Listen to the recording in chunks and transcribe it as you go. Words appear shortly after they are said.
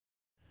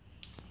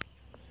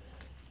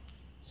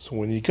So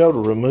when you go to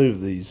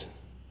remove these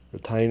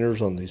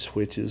retainers on these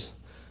switches,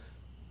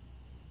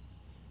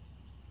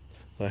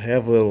 they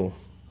have little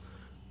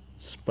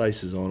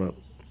spaces on it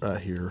right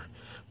here,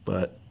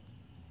 but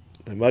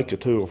they make a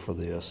tool for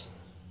this.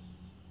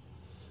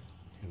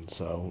 And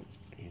so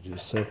you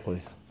just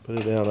simply put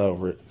it down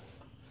over it.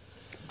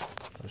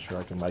 I'm sure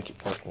I can make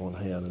it work with one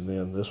hand. And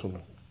then this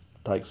one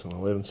takes an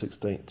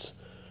 11/16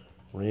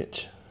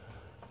 wrench.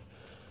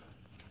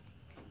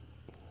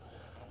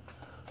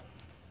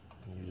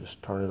 And you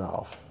just turn it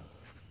off.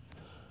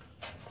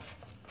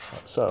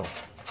 Like so.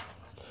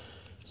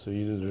 So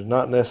it's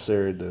not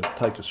necessary to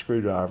take a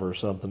screwdriver or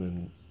something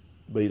and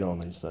beat on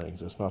these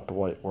things. That's not the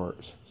way it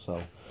works.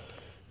 So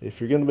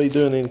if you're going to be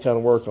doing any kind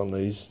of work on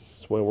these,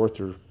 it's well worth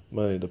your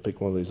money to pick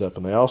one of these up.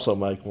 And they also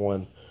make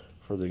one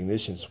for the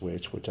ignition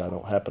switch, which I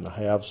don't happen to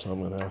have, so I'm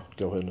going to have to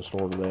go ahead and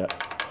order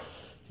that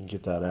and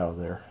get that out of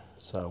there.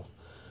 So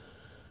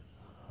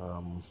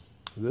I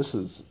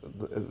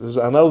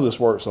know this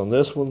works on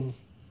this one,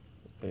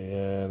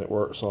 and it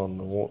works on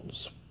the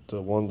ones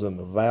in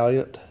the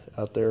Valiant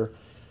out there,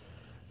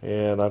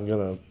 and I'm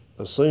going to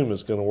assume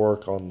it's going to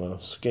work on the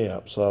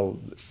Scamp. So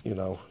you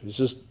know, it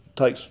just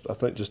takes, I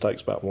think, just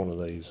takes about one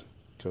of these,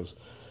 because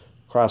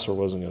Chrysler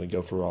wasn't going to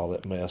go through all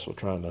that mess with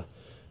trying to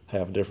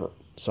have different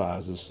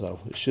sizes. So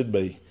it should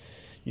be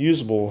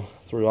usable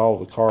through all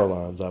the car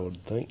lines, I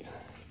would think.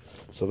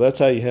 So that's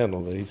how you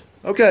handle these.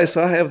 Okay,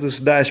 so I have this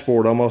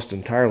dashboard almost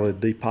entirely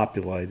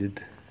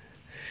depopulated,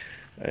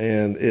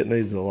 and it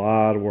needs a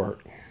lot of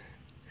work.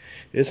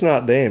 It's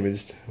not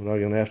damaged. I'm not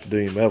going to have to do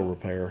any metal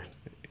repair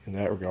in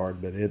that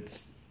regard, but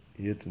it's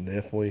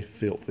definitely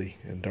filthy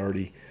and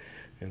dirty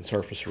and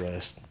surface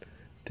rusted.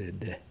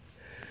 You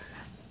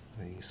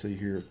can see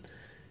here,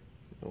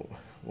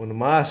 when the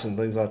mice and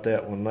things like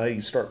that, when they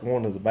start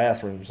going to the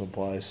bathroom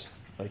someplace,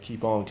 they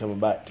keep on coming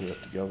back to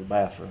it to go to the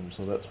bathroom.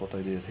 So that's what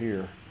they did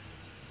here.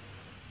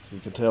 So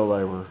you can tell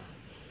they were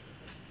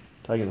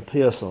taking a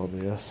piss on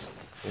this,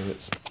 and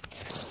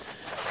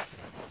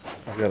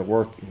I've got to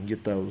work and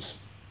get those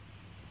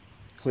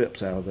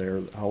clips out of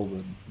there that hold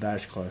the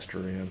dash cluster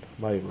in.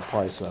 May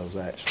replace those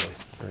actually.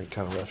 They're in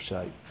kind of rough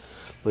shape.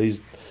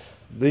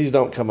 These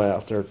don't come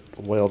out. They're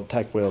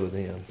tack welded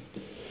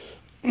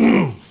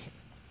in.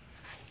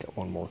 Got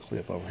one more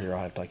clip over here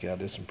I have to take out.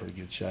 This in pretty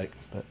good shape,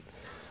 but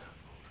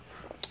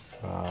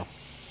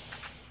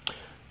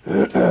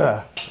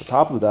the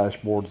top of the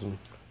dashboard's in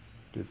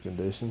good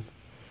condition.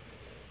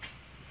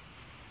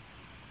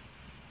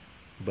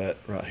 But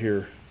right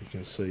here you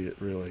can see it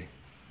really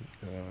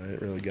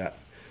got,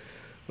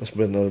 must have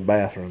been another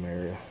bathroom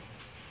area.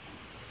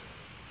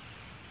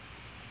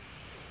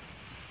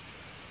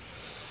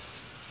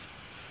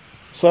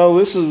 So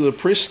this is a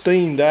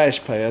pristine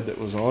dash pad that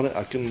was on it.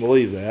 I couldn't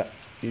believe that.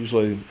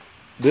 Usually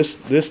this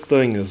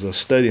thing is a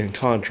study in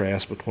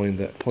contrast between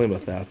that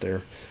Plymouth out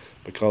there,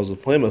 because the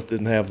Plymouth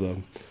didn't have the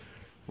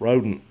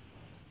rodent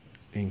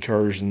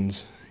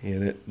incursions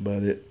in it,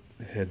 but it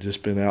had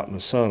just been out in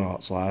the sun all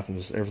its life,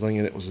 and everything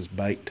in it was just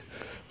baked.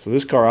 So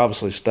this car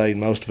obviously stayed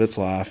most of its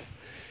life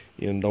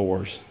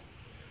indoors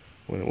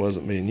when it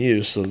wasn't being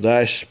used. So the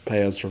dash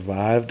pad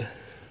survived,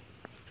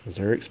 because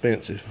they're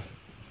expensive.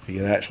 You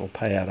get an actual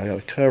pad. I got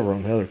a cover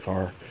on the other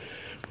car,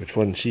 which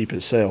wasn't cheap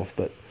itself,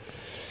 but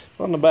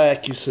on the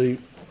back you see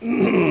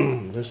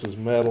this is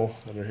metal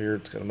under here.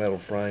 It's got a metal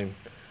frame.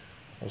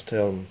 I was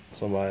telling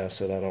somebody, I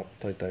said I don't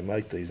think they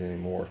make these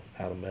anymore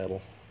out of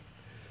metal,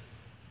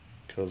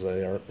 because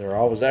they're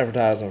always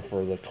advertising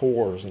for the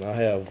cores, and I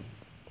have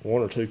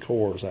one or two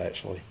cores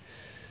actually.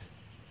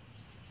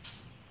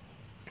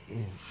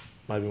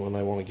 Maybe when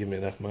they want to give me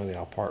enough money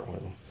I'll part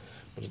with them,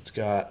 but it's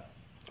got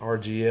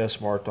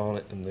RGS marked on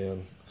it, and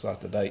then it's got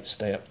the date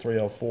stamped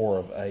 304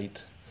 of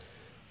 8.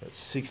 That's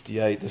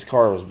 68. This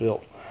car was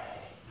built,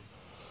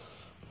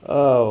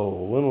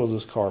 oh, when was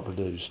this car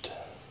produced?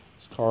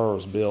 This car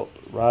was built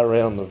right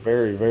around the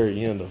very,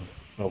 very end of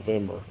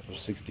November of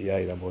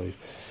 68, I believe.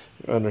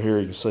 Under here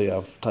you can see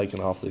I've taken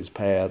off these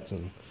pads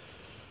and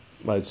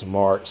made some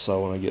marks,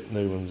 so when I get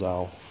new ones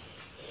I'll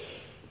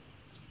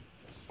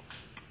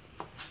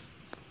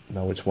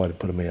know which way to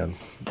put them in.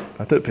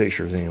 I took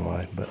pictures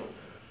anyway, but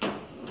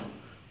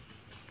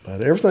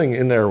everything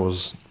in there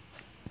was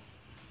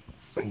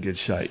in good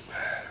shape.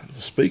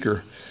 The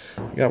speaker,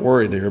 I got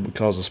worried there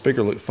because the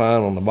speaker looked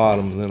fine on the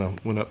bottom, and then I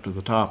went up to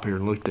the top here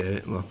and looked at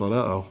it, and I thought,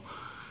 uh-oh.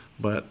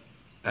 But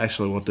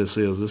actually what this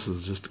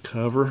is just a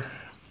cover,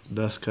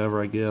 dust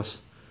cover, I guess.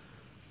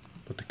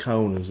 But the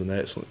cone is in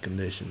excellent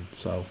condition,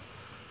 so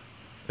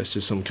it's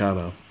just some kind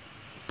of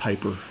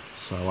paper.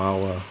 So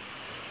I'm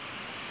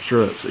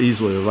sure it's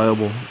easily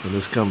available, and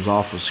this comes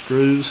off with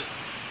screws.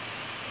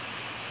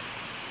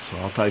 So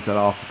I'll take that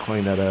off and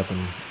clean that up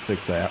and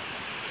fix that.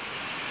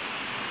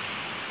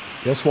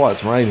 Guess what?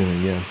 It's raining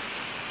again.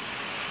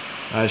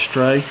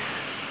 Ashtray.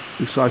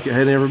 Looks like it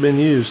had never been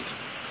used.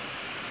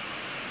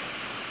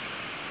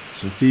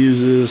 Some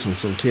fuses and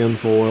some tin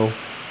foil.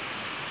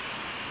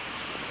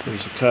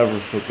 Here's the cover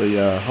for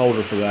the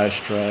holder for the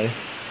ashtray.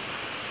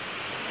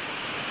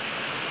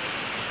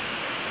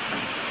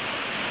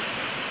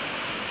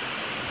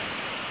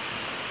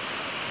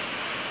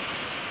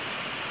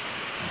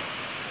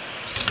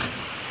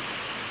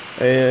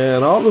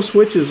 And all the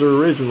switches are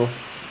original.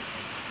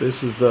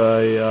 This is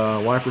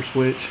the wiper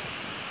switch,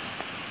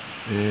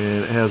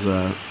 and it has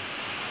a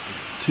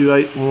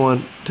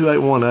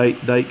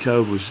 2818 date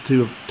code, which is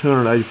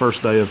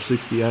 281st day of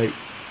 68.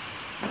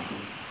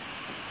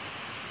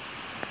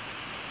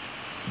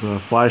 The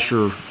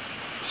flasher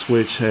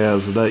switch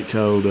has a date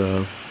code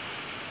of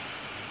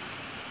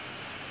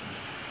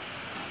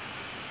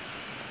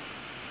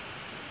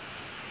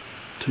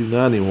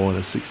 291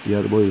 and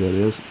 68, I believe that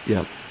is.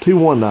 Yeah,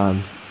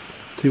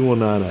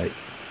 2198.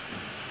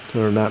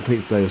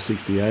 219th day of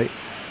 68.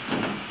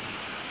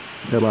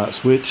 Headlight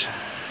switch.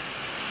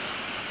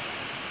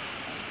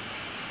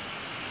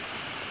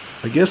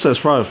 I guess that's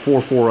probably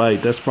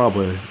 448.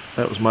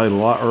 That was made a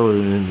lot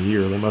earlier in the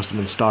year. They must have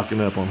been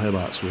stocking up on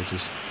headlight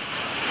switches.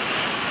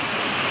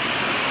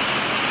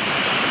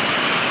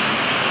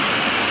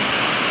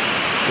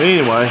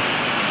 Anyway,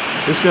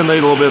 it's going to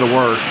need a little bit of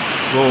work.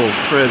 It's a little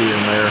thready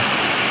in there.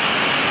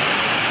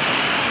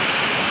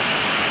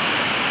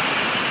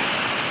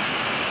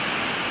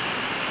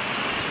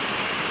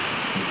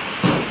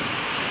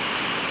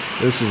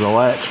 This is a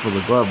latch for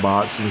the glove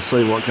box. You can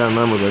see what kind of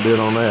number they did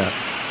on that.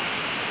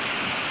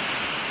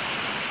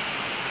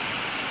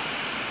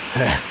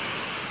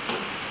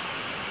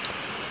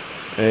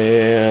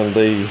 And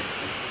the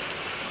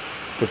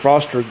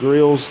defroster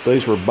grills,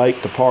 these were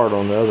baked apart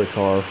on the other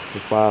car. The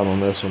 5 on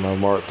this one, I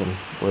marked them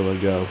where they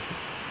go,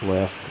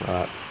 left,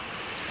 right.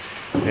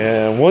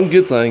 And one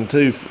good thing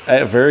too,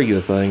 a very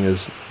good thing,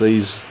 is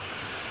these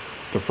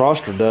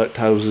defroster duct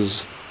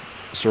hoses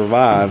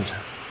survived.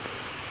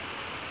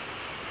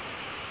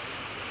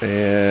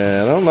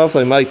 And I don't know if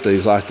they make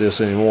these like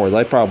this anymore.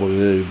 They probably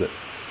do, but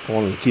I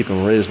wanted to keep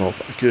them original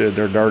if I could.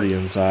 They're dirty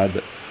inside,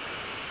 but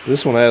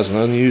this one has an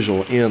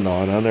unusual end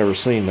on it. I've never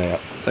seen that.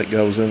 That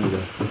goes into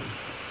the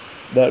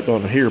duct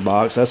on the heater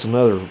box. That's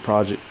another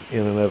project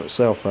in and of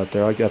itself right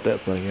there. I got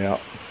that thing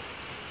out.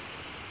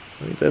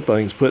 I think that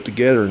thing's put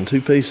together in 2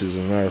 pieces, as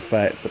a matter of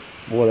fact. But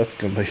boy, that's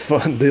going to be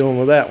fun dealing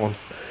with that one.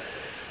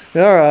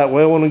 All right,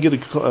 well, I want to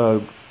get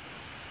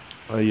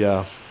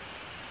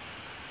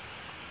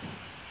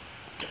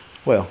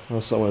well,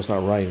 that's when it's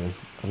not raining.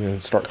 I'm going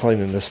to start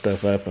cleaning this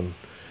stuff up and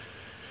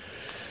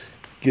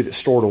get it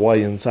stored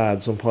away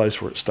inside someplace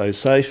where it stays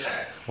safe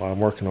while I'm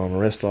working on the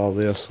rest of all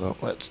this. So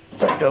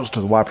that goes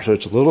to the wiper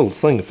switch. The little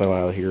thing that fell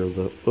out of here,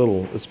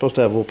 it's supposed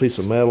to have a little piece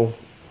of metal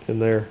in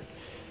there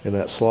in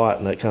that slot,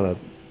 and that kind of,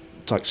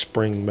 it's like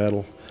spring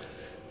metal,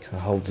 kind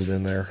of holds it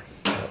in there.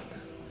 But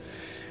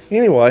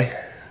anyway,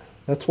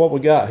 that's what we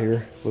got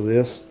here with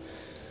this.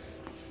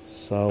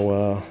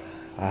 So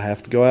I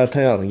have to go out of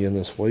town again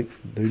this week.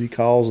 Duty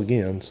calls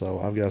again, so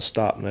I've got to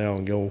stop now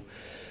and go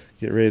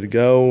get ready to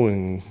go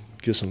and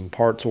get some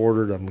parts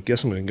ordered. I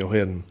guess I'm going to go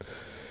ahead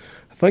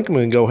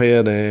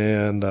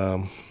and,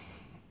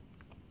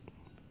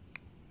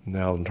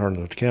 now I'm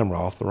turning the camera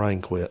off, the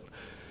rain quit.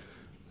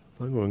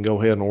 I'm going to go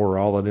ahead and order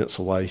all that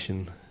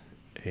insulation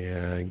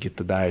and get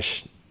the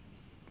dash,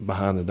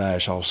 behind the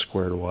dash, all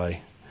squared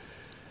away.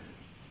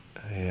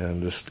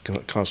 And just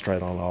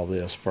concentrate on all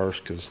this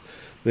first, because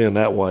then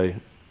that way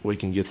we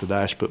can get the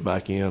dash put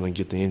back in and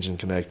get the engine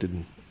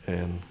connected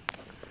and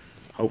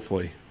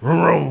hopefully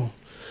vroom.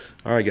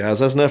 All right, guys,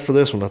 that's enough for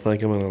this one. I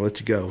think I'm going to let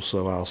you go,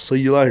 so I'll see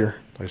you later.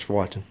 Thanks for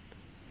watching.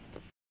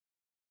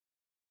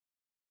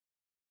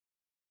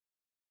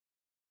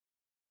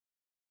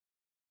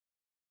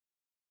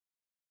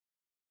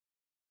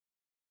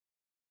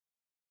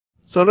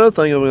 So another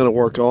thing I'm going to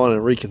work on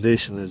and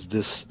recondition is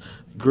this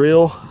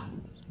grill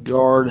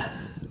guard,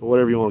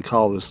 whatever you want to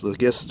call this. I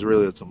guess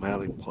it's a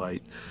mounting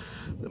plate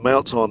that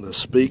mounts on the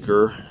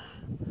speaker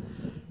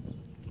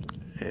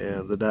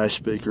and the dash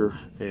speaker,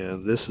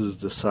 and this is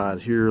the side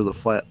here, the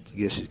flat, I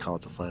guess you'd call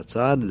it the flat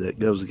side, that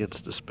goes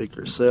against the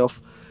speaker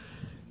itself.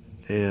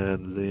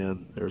 And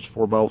then there's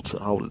 4 bolts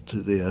that hold it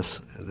to this,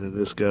 and then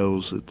this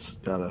goes, it's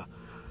got a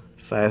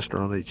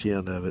fastener on each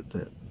end of it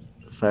that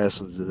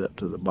fastens it up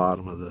to the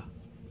bottom of the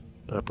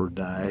upper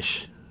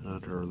dash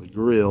under the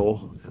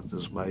grill, and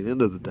this is made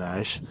into the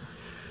dash.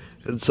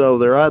 And so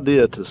their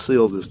idea to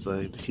seal this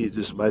thing, to keep,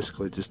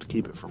 basically to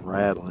keep it from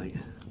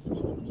rattling,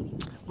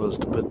 was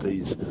to put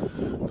these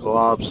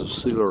globs of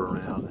sealer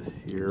around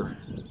here,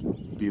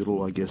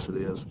 butyl, I guess it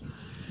is,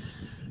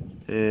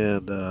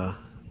 and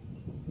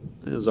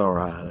it was all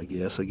right, I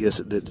guess. I guess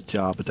it did the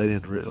job, but they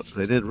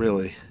didn't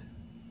really.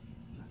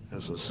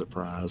 That's a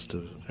surprise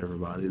to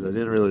everybody. They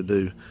didn't really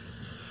do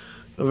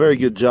a very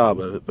good job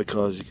of it,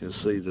 because you can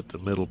see that the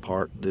middle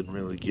part didn't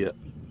really get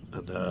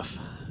enough.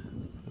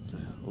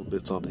 Little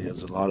bits on the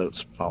ends, and a lot of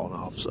it's falling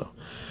off, so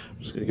I'm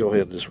just going to go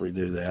ahead and just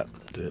redo that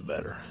and do it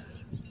better.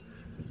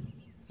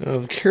 Now,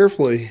 I've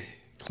carefully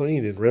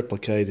cleaned and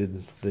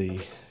replicated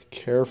the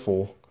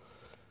careful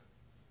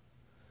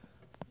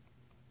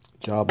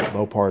job that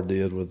Mopar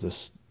did with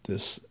this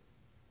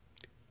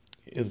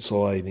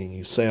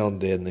insulating, sound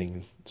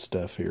deadening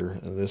stuff here.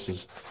 And this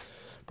is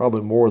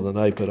probably more than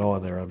they put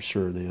on there, I'm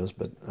sure it is,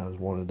 but I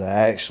wanted to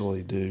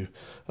actually do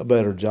a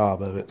better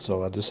job of it,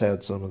 so I just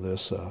had some of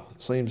this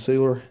seam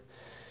sealer,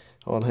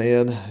 on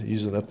hand,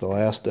 using up the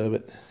last of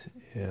it,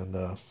 and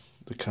the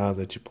kind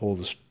that you pull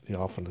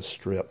off in the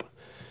strip.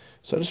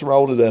 So I just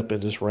rolled it up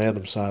in just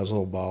random size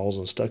little balls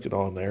and stuck it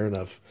on there, and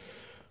I've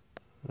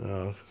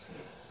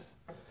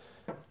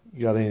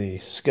got any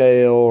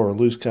scale or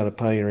loose kind of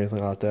paint or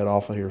anything like that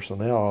off of here. So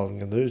now all I'm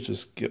going to do is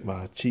just get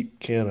my cheap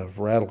can of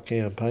rattle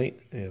can paint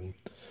and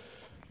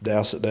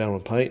douse it down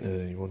with paint,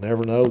 and you will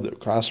never know that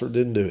Chrysler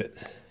didn't do it.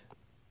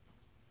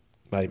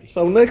 Maybe.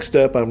 So next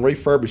up, I'm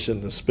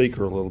refurbishing the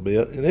speaker a little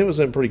bit, and it was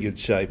in pretty good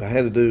shape. I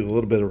had to do a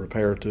little bit of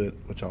repair to it,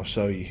 which I'll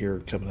show you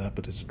here coming up,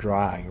 but it's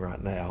drying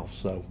right now.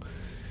 So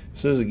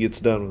as soon as it gets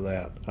done with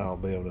that, I'll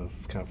be able to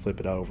kind of flip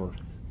it over.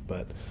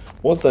 But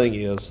one thing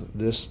is,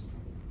 this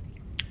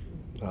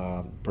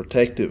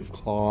protective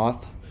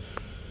cloth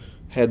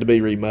had to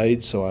be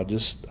remade, so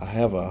I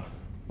have a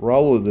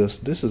roll of this.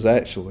 This is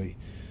actually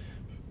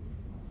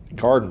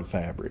garden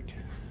fabric,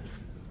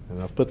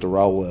 and I've put the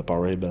roll up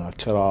already, but I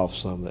cut off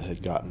some that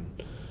had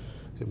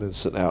been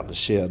sitting out in the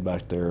shed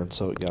back there, and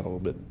so it got a little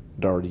bit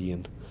dirty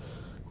and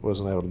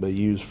wasn't able to be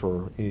used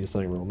for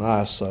anything real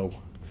nice. So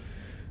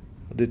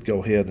I did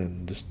go ahead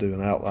and just do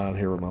an outline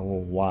here with my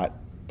little white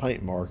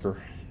paint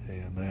marker,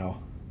 and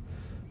now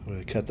I'm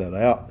going to cut that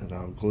out and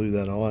I'll glue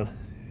that on,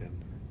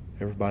 and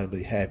everybody will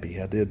be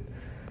happy. I did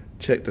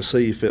check to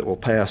see if it will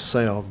pass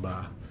sound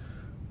by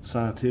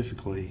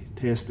scientifically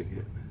testing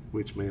it,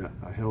 which meant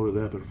I held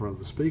it up in front of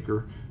the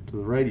speaker to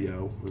the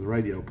radio with the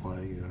radio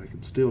playing, and I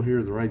could still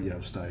hear the radio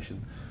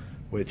station,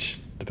 which,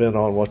 depending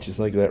on what you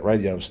think of that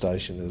radio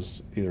station,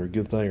 is either a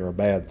good thing or a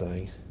bad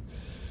thing.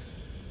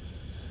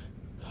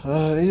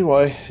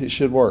 Anyway, it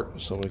should work.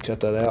 So I'm going to cut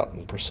that out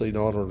and proceed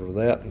onward with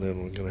that, and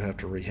then we're going to have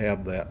to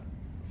rehab that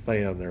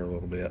fan there a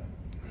little bit.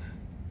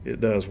 It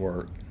does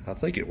work. I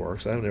think it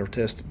works. I've never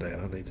tested that.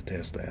 I need to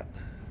test that.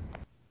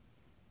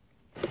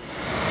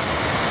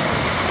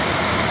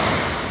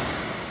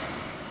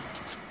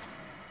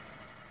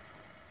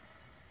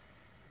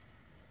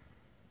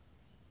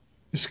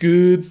 It's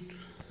good.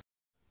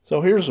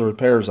 So here's the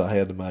repairs I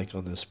had to make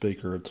on this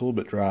speaker. It's a little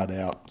bit dried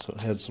out, so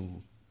it had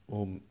some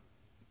little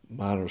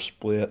minor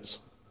splits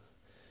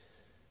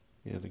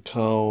in the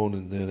cone,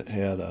 and then it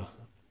had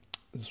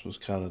this was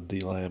kind of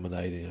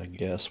delaminating, I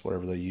guess,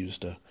 whatever they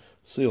used to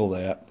seal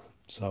that.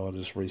 So I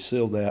just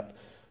resealed that.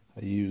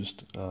 I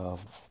used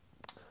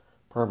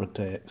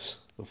Permatex,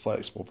 the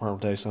flexible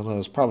Permatex. I know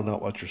it's probably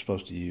not what you're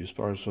supposed to use.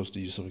 Probably supposed to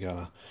use some kind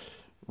of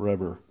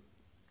rubber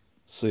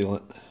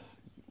sealant,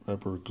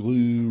 rubber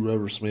glue,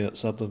 rubber cement,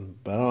 something,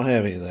 but I don't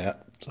have any of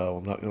that, so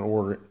I'm not going to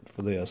order it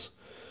for this.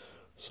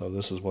 So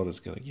this is what it's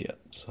going to get.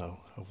 So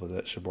hopefully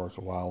that should work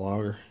a while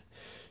longer.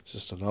 It's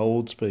just an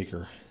old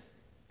speaker.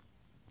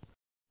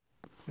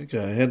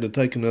 Okay, I had to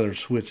take another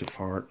switch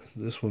apart.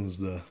 This one's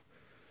the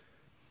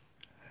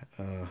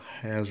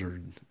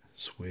hazard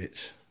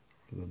switch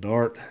for the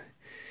dart,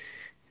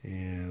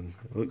 and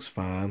it looks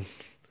fine,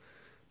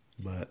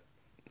 but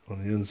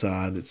on the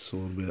inside it's a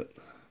little bit,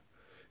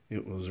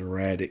 it was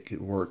erratic.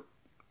 It worked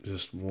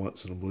just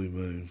once in a blue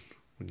moon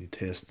when you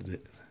tested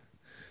it,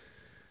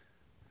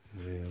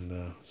 and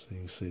so you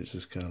can see it's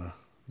just kind of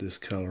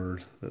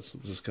discolored. That's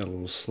just got a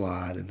little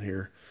slide in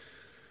here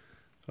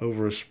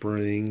over a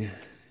spring,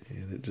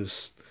 and it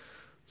just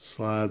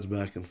slides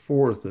back and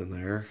forth in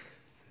there,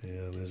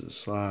 and as it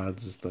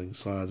slides, this thing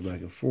slides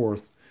back and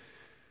forth,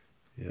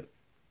 it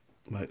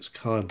makes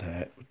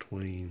contact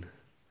between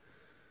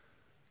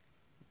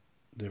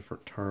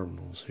different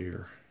terminals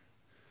here.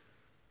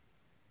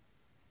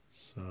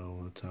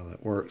 So that's how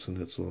that works, and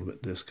it's a little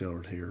bit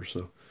discolored here,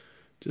 so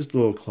just a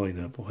little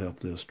cleanup will help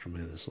this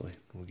tremendously.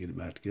 We'll get it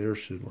back together.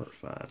 Should work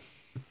fine.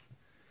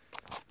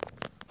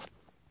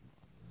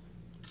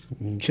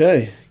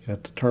 Okay,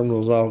 got the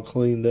terminals all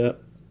cleaned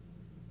up,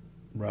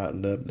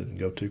 brightened up. Didn't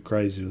go too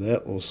crazy with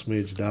that. A little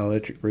smidge of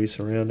dielectric grease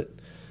around it.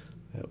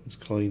 That one's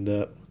cleaned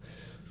up.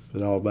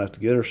 Put it all back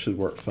together. Should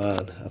work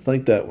fine. I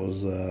think that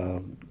was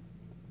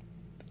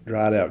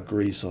dried out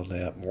grease on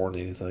that more than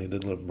anything. It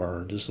didn't look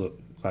burned. Just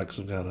looked like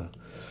some kind of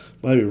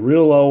maybe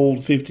real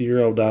old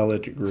 50-year-old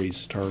dielectric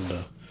grease turned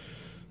to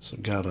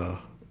some kind of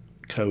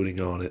coating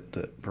on it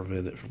that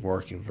prevented it from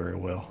working very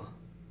well.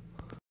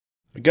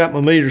 I got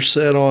my meter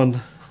set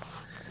on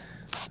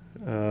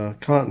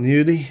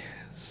continuity,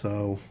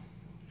 so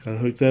got it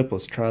hooked up.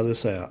 Let's try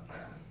this out.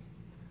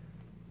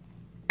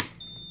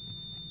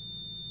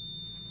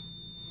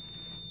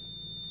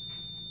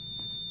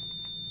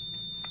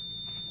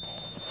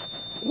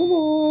 Come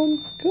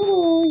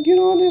on, get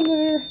on in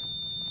there.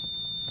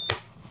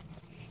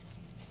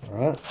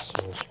 Alright,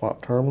 so we'll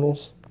swap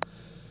terminals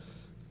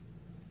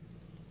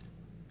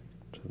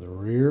to the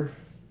rear.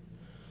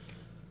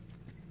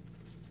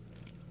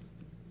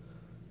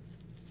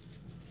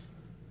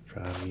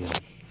 Try again.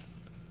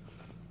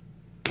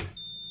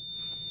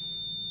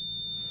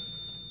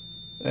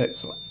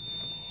 Excellent.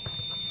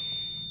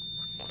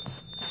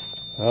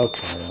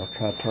 Okay, I'll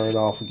try to turn it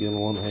off again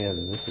with one hand,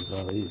 and this is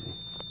not easy.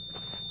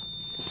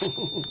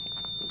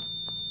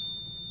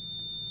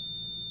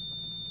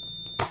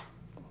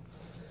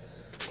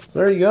 So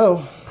there you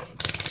go.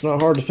 It's not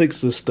hard to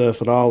fix this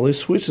stuff at all. These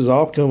switches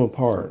all come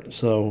apart.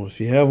 So if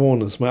you have one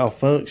that's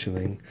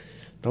malfunctioning,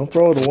 don't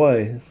throw it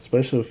away,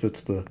 especially if it's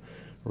the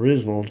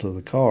original to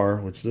the car,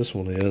 which this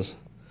one is.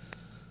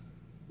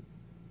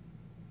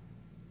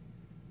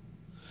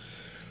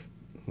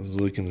 I was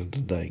looking at the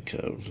date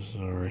code.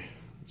 Sorry.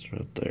 It's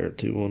right there,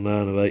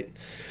 219 of 8.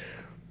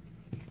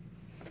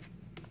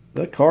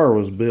 That car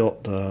was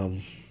built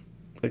the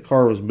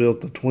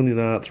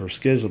 29th, or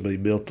scheduled to be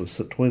built the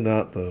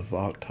 29th of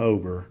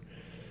October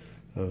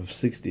of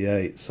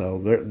 68. So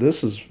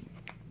this is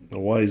a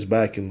ways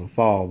back in the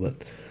fall, but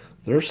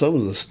there's some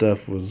of the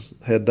stuff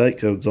had date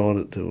codes on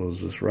it that was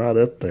just right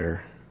up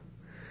there.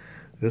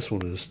 This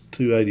one is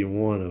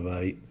 281 of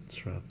 8.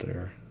 It's right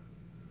there.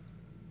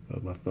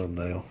 Above my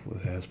thumbnail.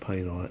 It has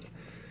paint on it.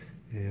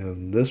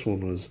 And this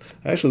one was,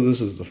 actually this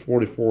is the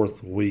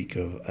 44th week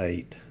of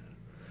 8.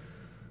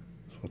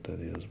 That's what that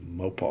is,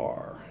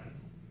 Mopar.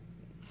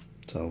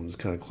 So I'm just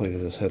kind of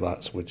cleaning this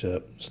headlight switch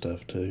up and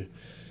stuff too.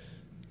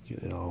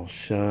 Get it all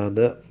shined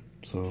up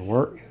so it'll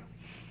work.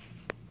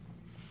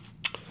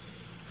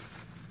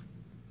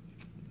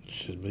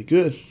 Should be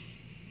good.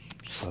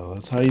 So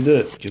that's how you do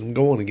it. Get them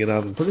going again.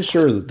 I'm pretty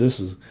sure that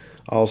this is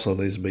also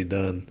needs to be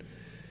done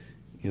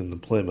in the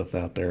Plymouth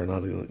out there, and I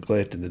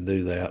neglected to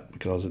do that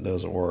because it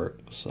doesn't work.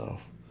 So,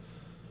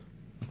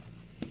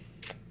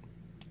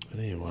 but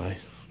anyway,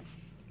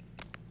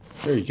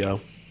 there you go.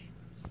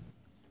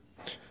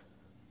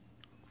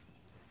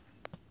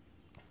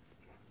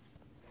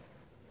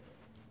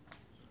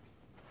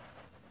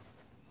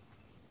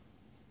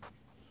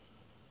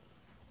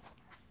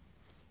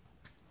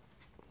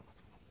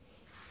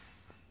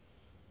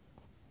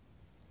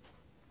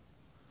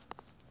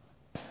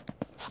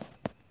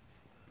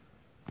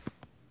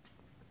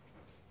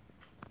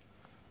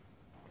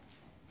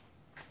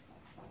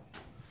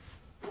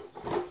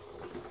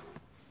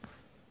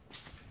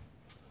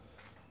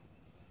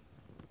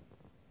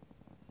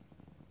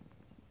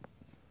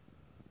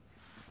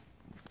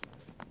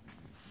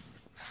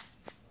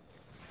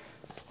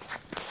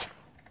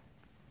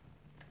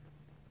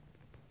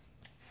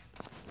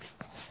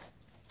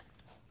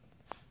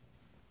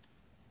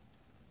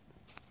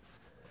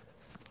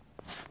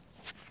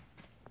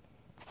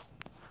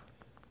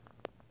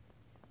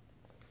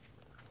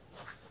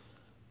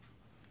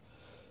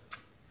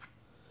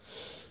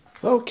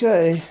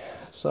 Okay,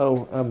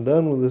 so I'm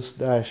done with this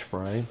dash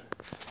frame,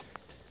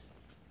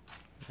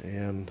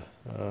 and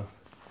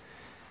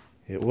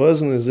it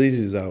wasn't as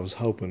easy as I was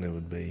hoping it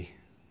would be.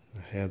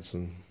 I had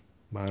some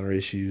minor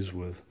issues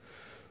with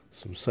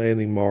some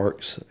sanding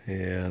marks,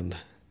 and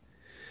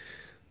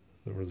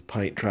where the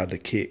paint tried to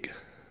kick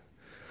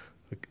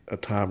a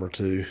time or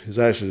two. It's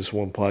actually just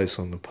one place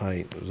on the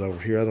paint. It was over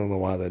here. I don't know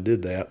why they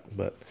did that,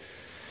 but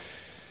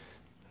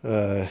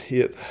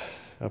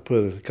I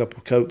put a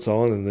couple coats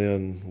on, and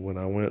then when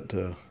I went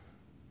to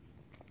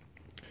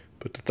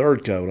put the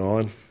third coat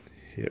on,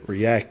 it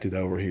reacted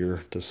over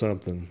here to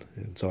something,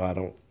 and so I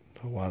don't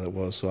know why that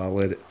was. So I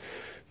let it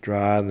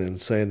dry and then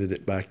sanded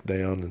it back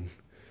down and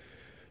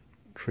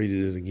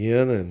treated it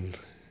again, and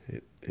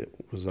it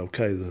was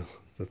okay the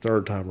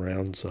third time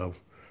around. So,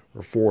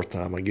 or fourth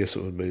time, I guess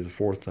it would be the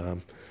fourth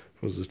time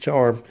was the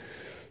charm.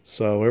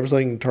 So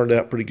everything turned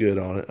out pretty good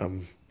on it.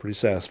 I'm pretty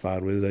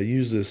satisfied with it. I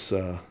use this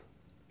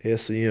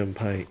SEM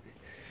paint,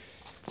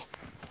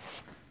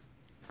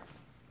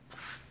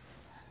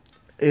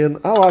 and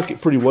I like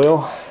it pretty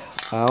well.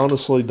 I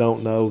honestly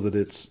don't know that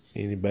it's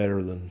any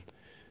better than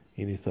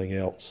anything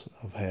else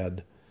I've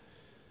had.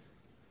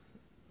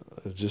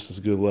 Just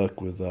as good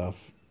luck with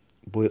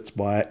Blitz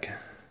Black,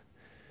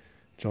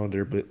 John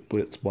Deere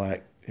Blitz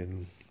Black,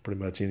 and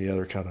pretty much any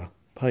other kind of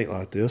paint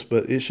like this,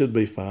 but it should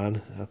be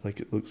fine. I think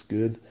it looks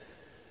good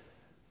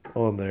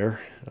on there.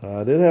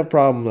 I did have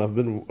problems.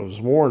 I was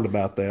warned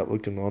about that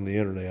looking on the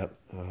internet.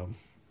 I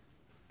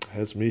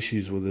had some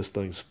issues with this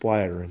thing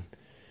splattering,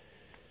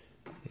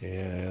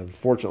 and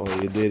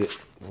fortunately it did it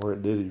where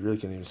it did. You really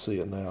can't even see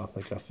it now. I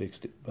think I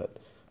fixed it, but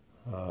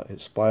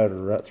it splattered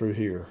right through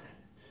here.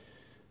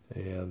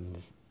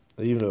 And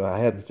even if I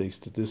hadn't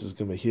fixed it, this is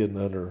going to be hidden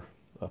under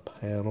a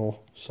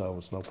panel, so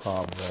it's no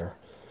problem there.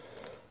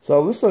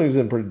 So this thing's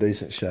in pretty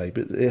decent shape.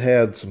 It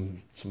had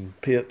some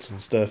pits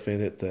and stuff in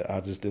it that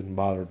I just didn't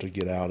bother to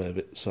get out of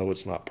it, so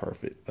it's not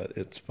perfect, but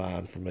it's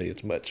fine for me.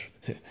 It's much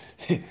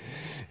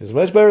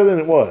better than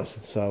it was.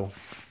 So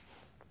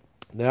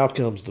now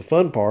comes the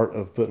fun part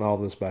of putting all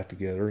this back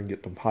together and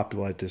get to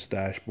populate this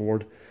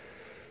dashboard.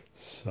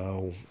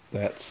 So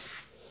that's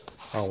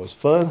always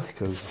fun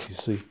because you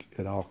see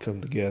it all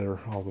come together,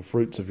 all the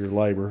fruits of your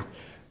labor.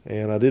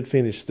 And I did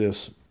finish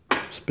this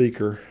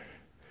speaker,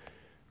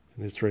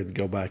 and it's ready to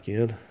go back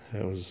in.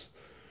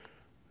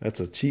 That's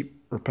a cheap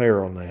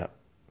repair on that.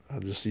 I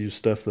just used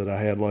stuff that I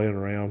had laying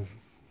around.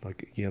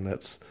 Like, again,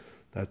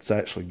 that's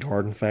actually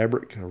garden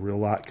fabric, a real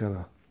light kind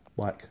of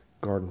black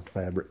garden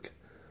fabric.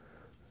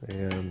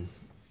 And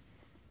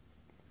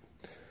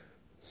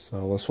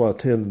so that's what I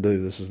tend to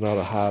do. This is not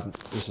a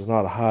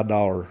high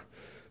dollar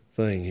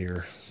thing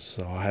here.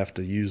 So I have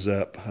to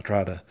I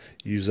try to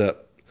use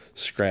up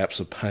scraps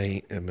of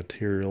paint and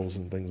materials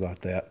and things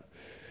like that.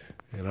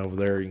 And over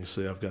there you can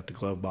see I've got the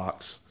glove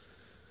box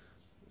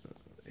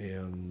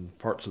and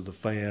parts of the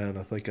fan.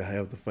 I think I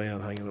have the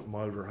fan hanging up,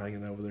 motor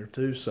hanging over there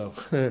too. So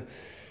a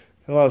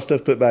lot of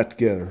stuff put back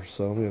together.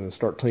 So I'm going to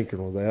start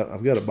tinkering with that.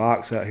 I've got a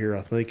box out here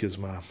I think is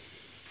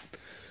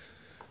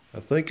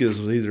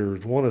either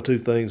one or two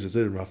things. It's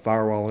either my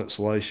firewall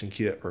insulation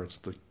kit or it's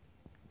the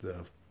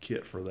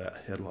kit for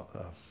that headliner.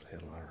 I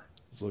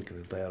was looking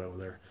at that over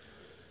there,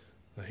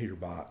 the heater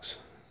box.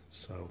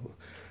 So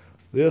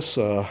this,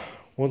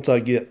 once I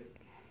get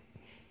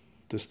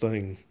this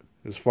thing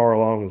as far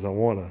along as I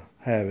want to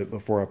have it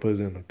before I put it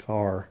in the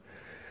car,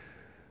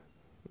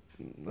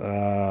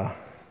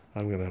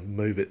 I'm going to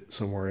move it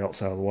somewhere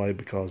else out of the way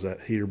because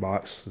that heater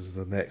box is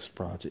the next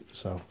project.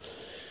 So,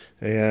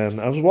 and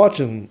I was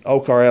watching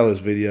Okar Alley's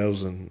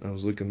videos and I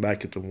was looking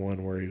back at the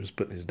one where he was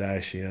putting his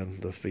dash in,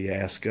 the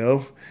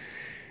Fiasco,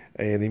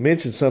 and he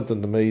mentioned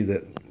something to me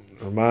that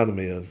reminded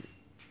me of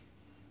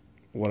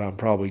what I'm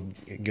probably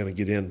going to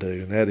get into,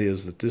 and that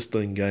is that this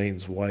thing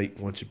gains weight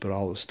once you put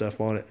all the stuff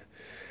on it.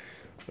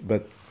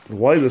 But the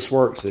way this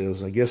works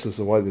is, I guess it's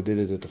the way they did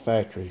it at the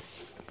factory.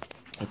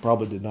 They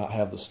probably did not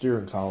have the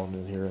steering column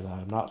in here, and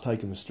I'm not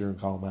taking the steering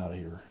column out of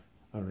here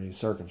under any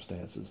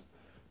circumstances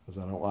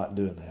because I don't like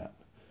doing that.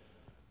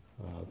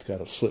 It's got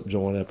a slip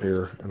joint up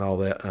here and all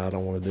that, and I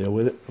don't want to deal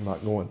with it. I'm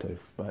not going to.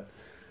 But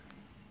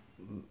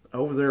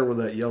over there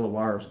where that yellow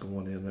wire's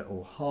going in, that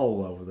little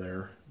hole over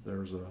there,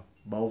 there's a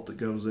bolt that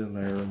goes in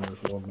there, and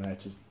there's one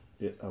matches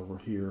it over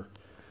here.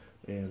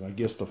 And I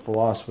guess the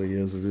philosophy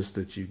is just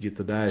that you get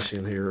the dash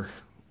in here,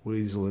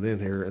 weasel it in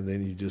here, and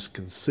then you just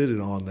can sit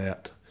it on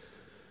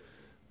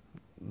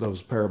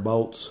those pair of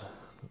bolts,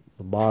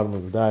 the bottom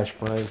of the dash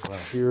frame right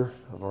here.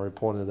 I've already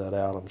pointed that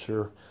out, I'm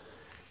sure.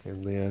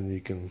 And then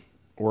you can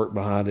work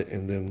behind it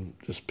and then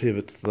just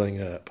pivot the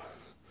thing up.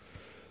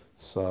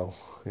 So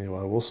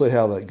anyway, we'll see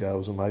how that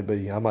goes. It may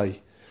be, I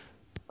may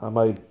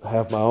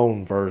have my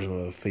own version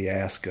of a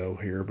Fiasco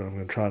here, but I'm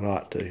going to try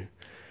not to.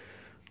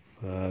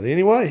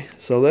 Anyway,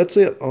 so that's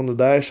it on the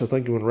dash. I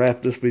think I'm going to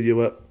wrap this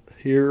video up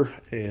here,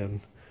 and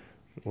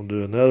we'll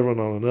do another one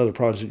on another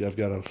project. I've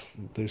got to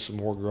do some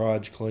more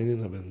garage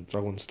cleaning. I've been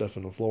throwing stuff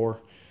in the floor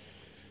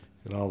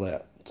and all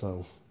that.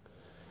 So,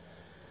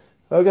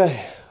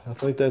 okay, I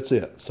think that's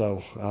it.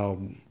 So I'll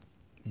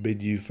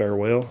bid you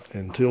farewell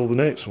until the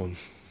next one.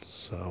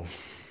 So,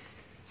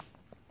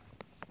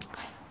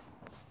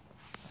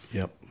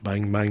 yep,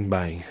 bang, bang,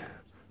 bang.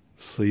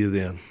 See you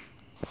then.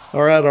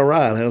 All right.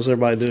 How's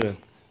everybody doing?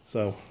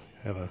 So,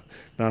 have a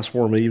nice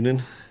warm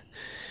evening.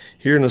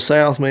 Here in the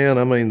South, man,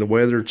 I mean, the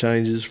weather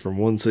changes from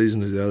one season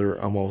to the other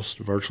almost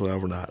virtually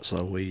overnight.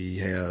 So we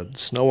had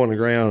snow on the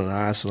ground and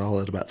ice and all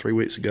that about 3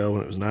 weeks ago,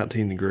 and it was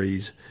 19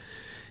 degrees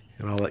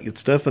and all that good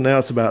stuff. And now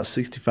it's about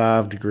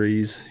 65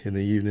 degrees in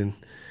the evening.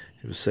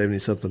 It was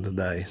 70-something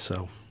today.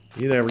 So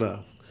you never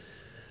know.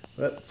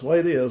 That's the way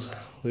it is.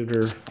 Lived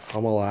here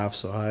all my life,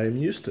 so I am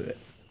used to it.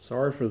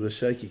 Sorry for the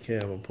shaky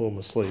cam. I'm pulling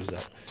my sleeves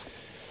up.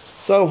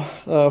 So,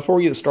 before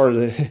we get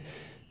started,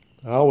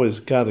 I always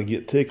kind of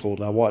get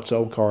tickled. I watch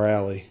Okar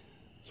Alley.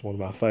 It's one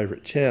of my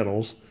favorite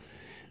channels.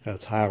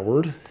 That's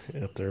Howard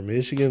up there in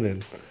Michigan.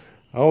 And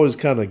I always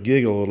kind of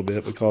giggle a little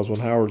bit because when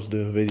Howard's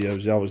doing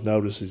videos, you always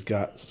notice he's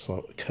got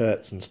some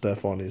cuts and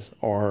stuff on his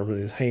arm and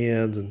his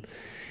hands. And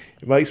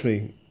it makes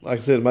me, like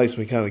I said, it makes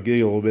me kind of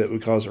giggle a little bit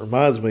because it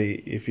reminds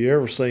me, if you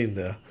ever seen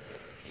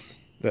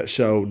that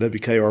show,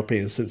 WKRP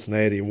in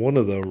Cincinnati, one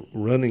of the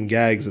running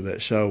gags of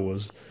that show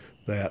was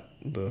that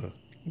the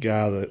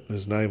guy that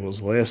his name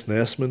was Les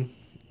Nessman,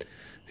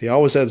 he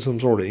always had some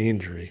sort of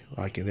injury.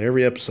 Like in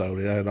every episode,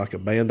 he had like a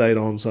Band-Aid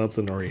on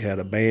something, or he had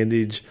a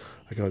bandage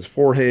like on his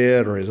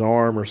forehead or his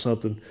arm or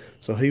something.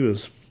 So he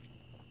was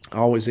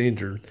always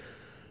injured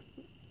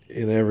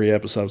in every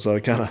episode. So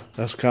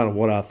that's kind of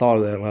what I thought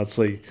of that when I'd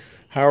see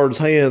Howard's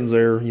hands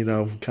there, you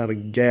know, kind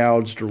of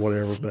gouged or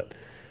whatever. But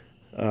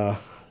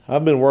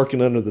I've been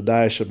working under the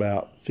dash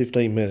about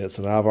 15 minutes,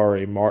 and I've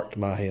already marked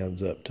my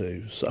hands up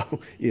too. So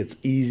it's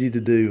easy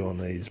to do on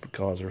these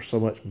because there's so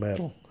much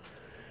metal.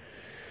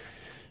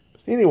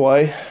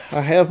 Anyway,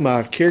 I have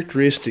my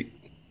characteristic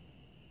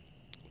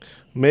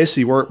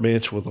messy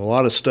workbench with a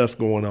lot of stuff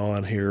going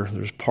on here.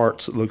 There's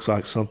parts that looks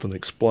like something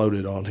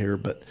exploded on here,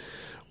 but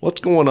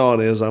what's going on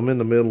is I'm in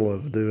the middle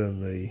of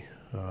doing the,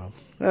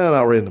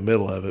 not really in the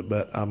middle of it,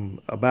 but I'm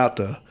about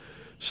to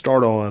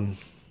start on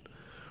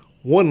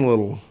one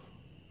little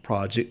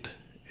project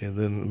and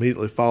then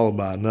immediately followed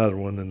by another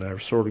one, and they're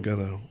sort of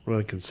going to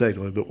run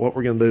consecutively. But what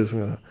we're going to do is we're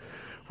going to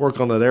work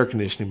on that air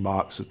conditioning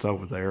box that's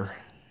over there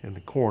in the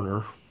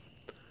corner,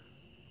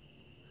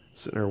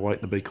 sitting there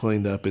waiting to be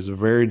cleaned up. It's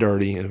very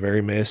dirty and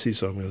very messy,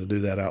 so I'm going to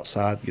do that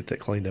outside, get that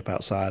cleaned up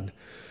outside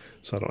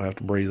so I don't have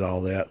to breathe all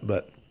that.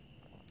 But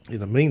in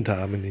the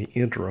meantime, in the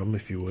interim,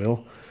 if you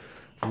will,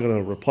 I'm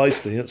going to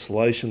replace the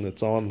insulation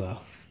that's on the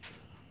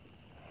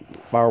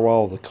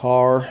firewall of the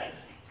car,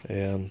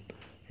 and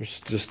there's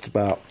just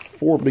about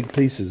 4 big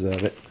pieces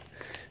of it.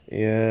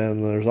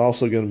 And there's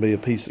also going to be a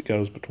piece that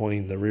goes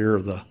between the rear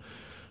of the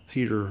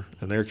heater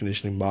and air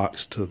conditioning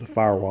box to the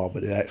firewall,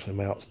 but it actually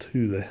mounts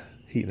to the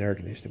heat and air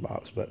conditioning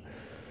box. But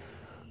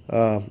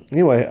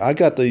anyway, I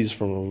got these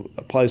from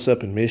a place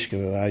up in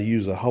Michigan that I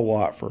use a whole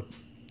lot for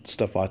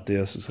stuff like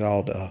this. It's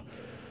called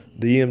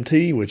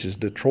DMT, which is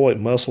Detroit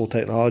Muscle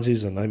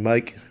Technologies, and they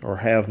make or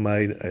have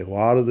made a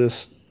lot of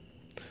this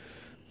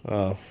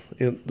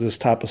this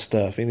type of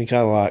stuff. Any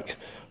kind of like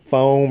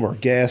foam or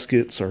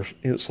gaskets or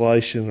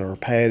insulation or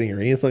padding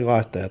or anything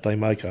like that. They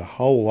make a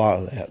whole lot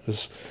of that.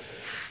 This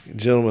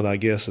gentleman, I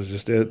guess, is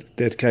just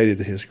dedicated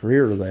to his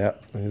career to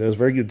that, and he does a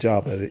very good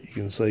job at it. You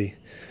can see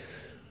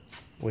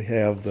we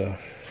have the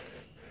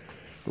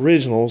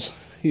originals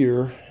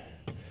here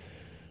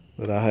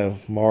that I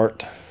have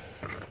marked.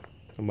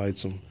 I made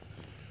some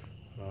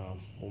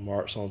little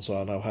marks on so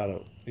I know how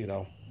to,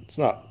 it's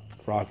not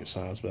rocket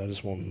science, but I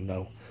just wanted to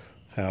know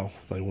how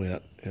they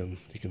went, and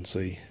you can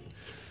see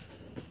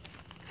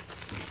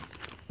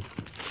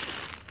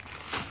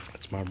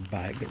that's my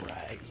bag of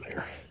rags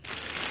there.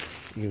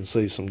 You can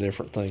see some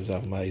different things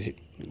I've made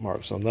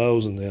marks on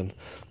those, and then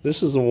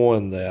this is the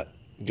one that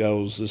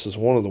goes, this is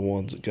one of the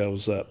ones that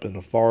goes up in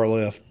the far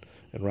left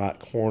and right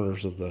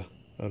corners of the,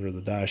 under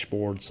the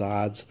dashboard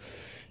sides.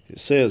 It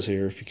says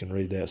here, if you can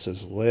read that, it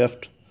says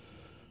left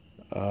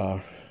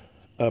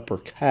upper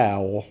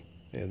cowl,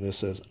 and this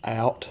says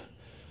out,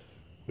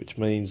 which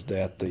means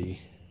that the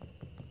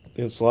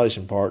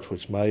insulation parts,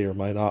 which may or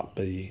may not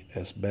be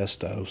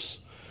asbestos,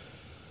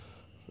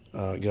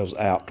 goes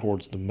out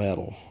towards the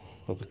metal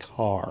of the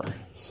car.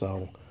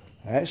 So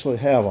I actually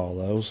have all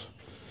those,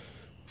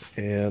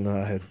 and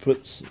I had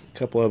put a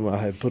couple of them I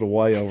had put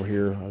away over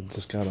here. I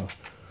just kind of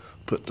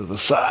put to the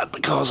side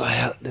because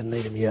I didn't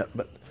need them yet,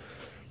 but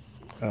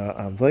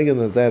I'm thinking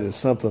that that is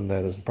something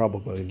that is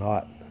probably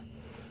not,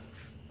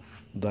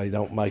 they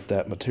don't make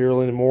that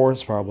material anymore.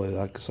 It's probably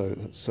like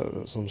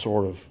some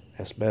sort of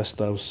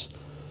asbestos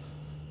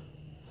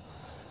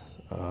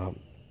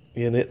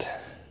in it,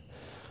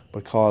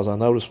 because I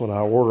noticed when I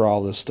order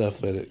all this stuff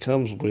that it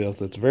comes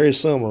with, it's very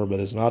similar, but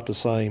it's not the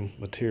same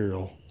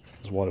material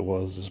as what it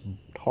was.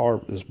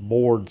 This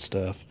board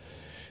stuff,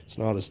 it's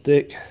not as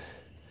thick,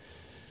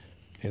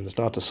 and it's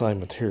not the same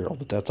material,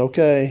 but that's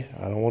okay.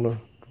 I don't want to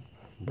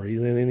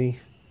breathe in any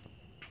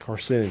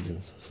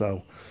carcinogens.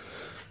 So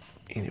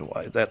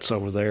anyway, that's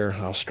over there.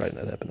 I'll straighten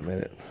that up in a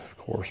minute, of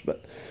course.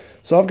 But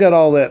so I've got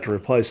all that to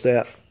replace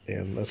that,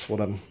 and that's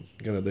what I'm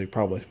going to do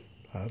probably,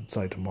 I'd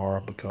say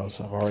tomorrow, because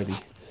I've already,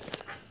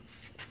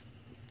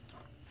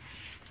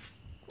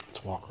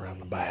 let's walk around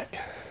the back.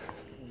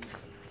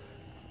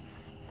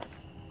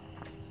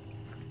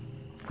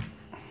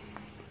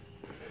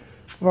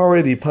 I've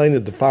already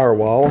painted the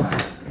firewall.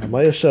 I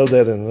may have showed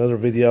that in another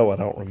video, I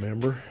don't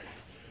remember.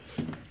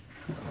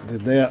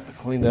 Did that,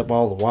 cleaned up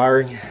all the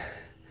wiring,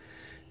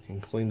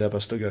 and cleaned up, I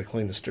still got to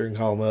clean the steering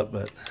column up,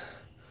 but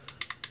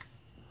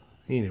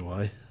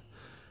anyway,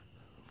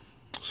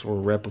 sort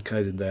of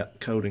replicated that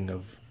coating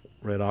of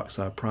red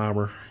oxide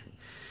primer.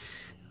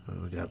 I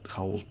got the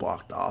holes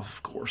blocked off,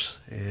 of course,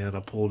 and I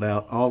pulled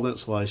out all the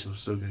insulation. I'm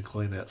still going to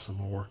clean that some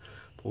more.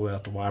 Pulled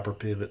out the wiper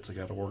pivots. I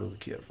got to order the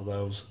kit for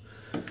those,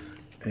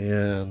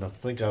 and I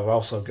think I've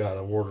also got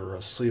to order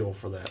a seal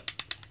for that.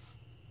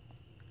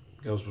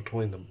 It goes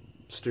between the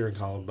steering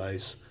column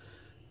base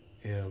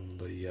and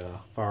the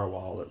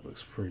firewall. That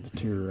looks pretty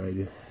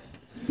deteriorated.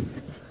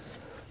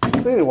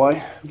 So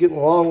anyway, I'm getting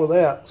along with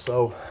that.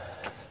 So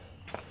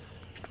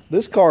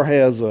this car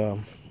has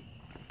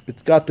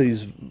it's got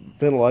these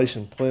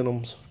ventilation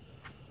plenums.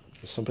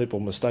 Some people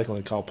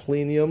mistakenly call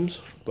pleniums,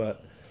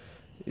 but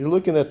you're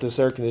looking at this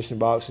air conditioning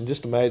box, and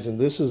just imagine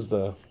this is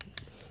the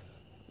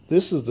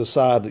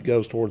side that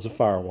goes towards the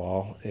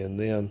firewall, and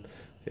then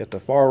at the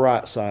far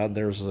right side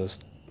there's this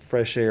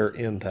fresh air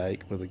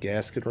intake with a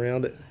gasket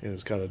around it, and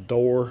it's got a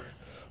door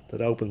that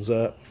opens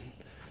up.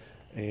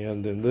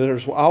 And then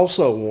there's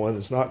also one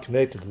that's not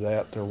connected to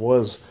that. There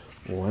was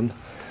one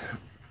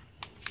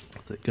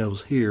that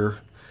goes here,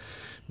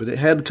 but it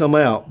had to come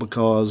out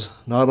because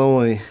not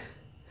only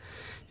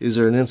is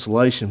there an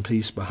insulation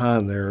piece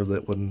behind there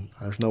that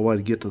there's no way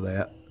to get to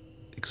that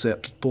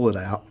except to pull it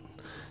out,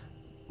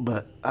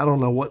 but I don't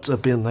know what's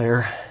up in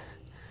there.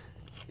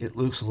 It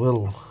looks a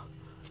little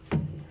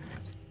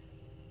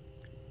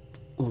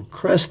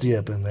crusty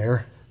up in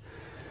there.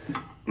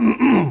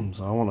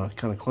 So I want to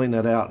kind of clean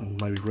that out and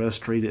maybe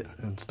rust treat it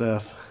and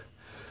stuff.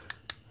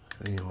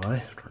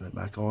 Anyway, turn it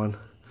back on.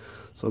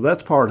 So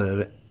that's part of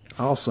it.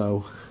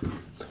 Also,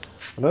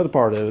 another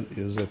part of it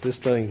is that this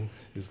thing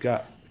has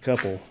got a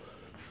couple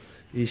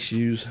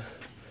issues.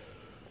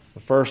 The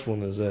first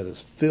one is that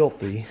it's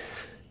filthy.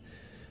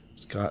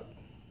 It's got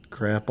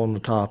crap on the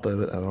top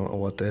of it. I don't know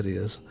what that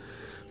is.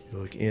 You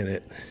look in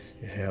it,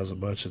 it has a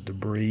bunch of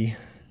debris.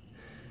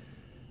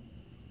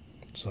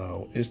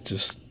 So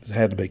it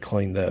had to be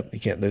cleaned up. You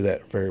can't do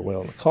that very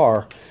well in the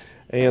car.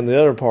 And the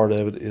other part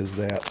of it is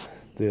that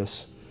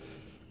this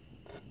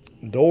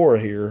door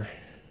here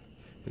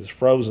is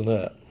frozen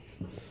up.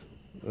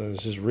 And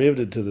it's just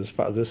riveted to this.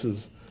 I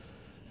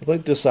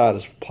think this side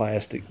is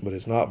plastic, but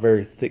it's not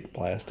very thick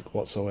plastic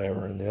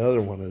whatsoever. And the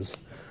other one is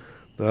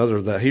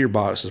that heater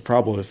box is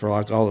probably, for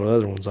like all the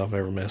other ones I've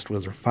ever messed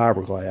with, are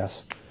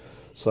fiberglass.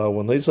 So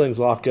when these things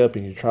lock up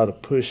and you try to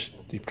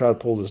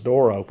pull this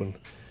door open,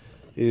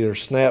 it either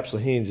snaps the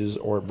hinges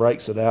or it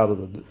breaks it out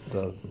of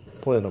the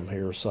plenum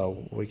here.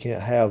 So we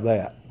can't have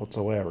that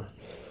whatsoever.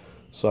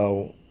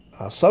 So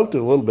I soaked it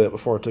a little bit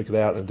before I took it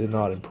out and it did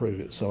not improve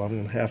it. So I'm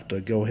going to have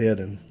to go ahead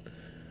and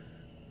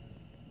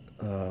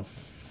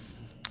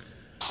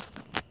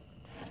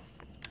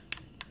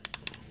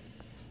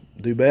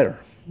do better.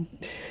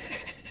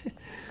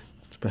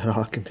 That's about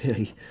all I can tell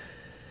you.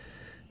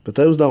 But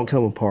those don't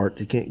come apart.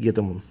 You can't get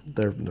them.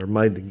 They're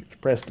made to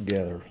press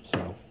together.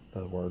 So,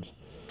 in other words.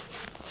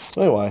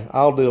 So anyway,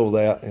 I'll deal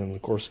with that. And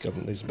of course,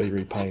 it needs to be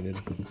repainted.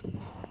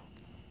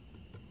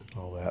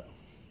 All that.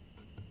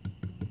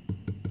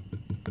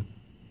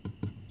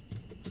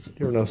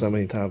 You ever notice how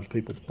many times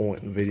people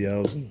point in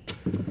videos and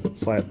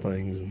slap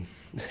things? And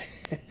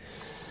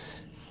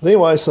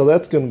anyway, so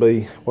that's going to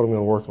be what I'm going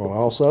to work on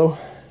also.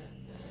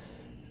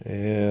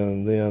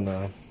 And then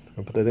I'm going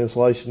to put that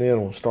insulation in.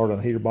 We'll start on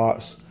the heater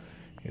box.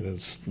 And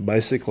it's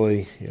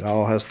basically, it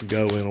all has to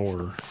go in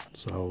order.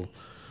 So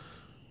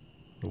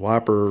the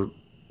wiper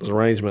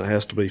arrangement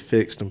has to be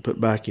fixed and put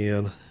back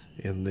in.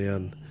 And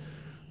then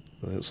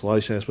the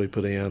insulation has to be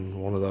put in,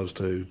 one of those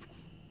two,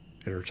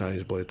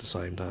 interchangeably at the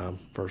same time.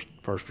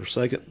 First or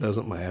second,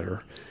 doesn't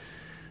matter.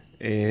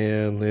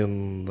 And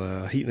then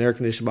the heat and air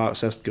conditioning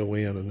box has to go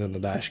in, and then the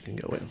dash can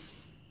go in.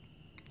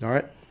 All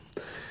right.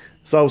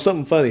 So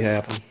something funny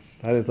happened.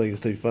 I didn't think it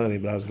was too funny,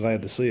 but I was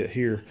glad to see it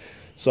here.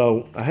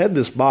 So I had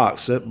this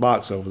box, that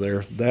box over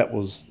there. That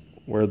was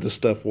where this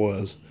stuff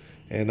was.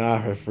 And I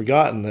had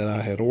forgotten that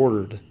I had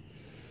ordered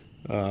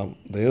the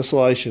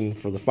insulation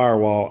for the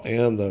firewall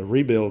and the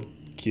rebuild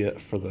kit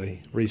for the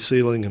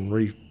resealing and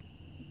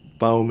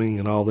re-foaming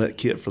and all that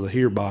kit for the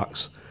heater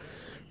box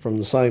from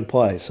the same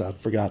place. I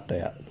forgot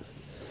that.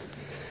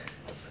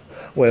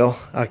 Well,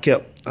 I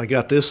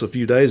got this a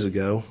few days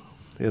ago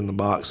in the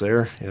box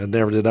there, and I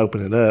never did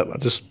open it up. I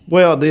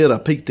did. I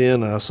peeked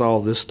in and I saw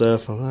this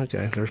stuff. I thought,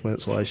 okay, there's my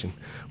insulation.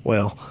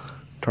 Well,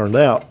 turned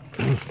out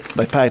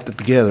they packed it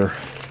together.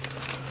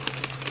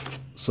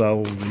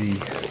 So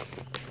the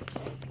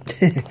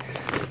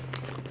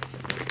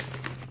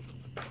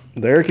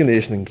air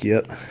conditioning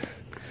kit,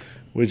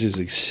 which is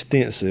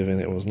extensive,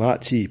 and it was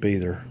not cheap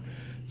either.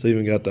 It's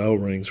even got the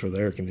O-rings for the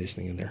air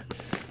conditioning in there.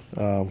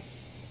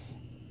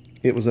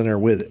 It was in there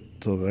with it.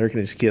 So the air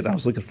conditioning kit I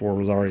was looking for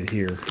was already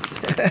here.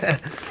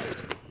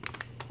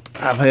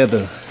 I've had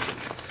to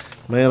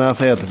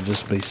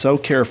just be so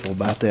careful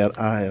about that.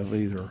 I have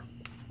either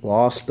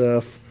lost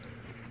stuff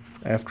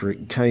after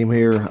it came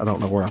here. I don't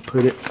know where I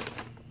put it.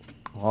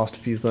 Lost a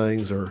few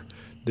things or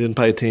didn't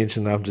pay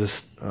attention. I've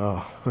just,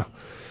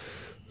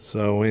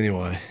 so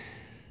anyway.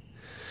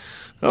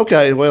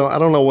 Okay, well, I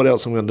don't know what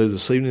else I'm going to do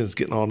this evening. It's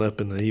getting on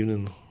up in the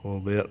evening a little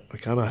bit. I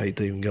kind of hate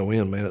to even go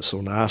in, man. It's so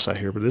nice out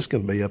here, but it's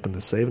going to be up in the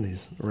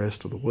 70s the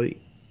rest of the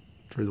week,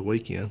 through the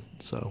weekend.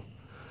 So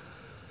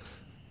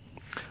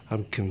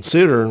I'm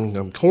considering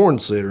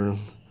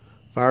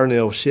firing the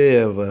old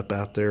Chev up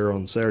out there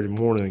on Saturday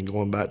morning and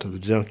going back to the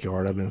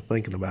junkyard. I've been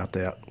thinking about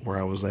that, where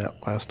I was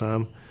at last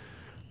time.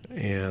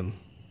 And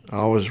I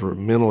always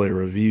mentally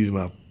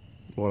review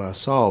what I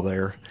saw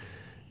there.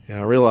 And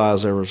I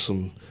realized there were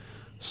some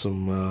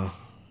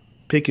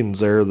pickings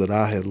there that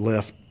I had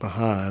left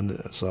behind.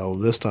 So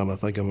this time I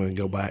think I'm going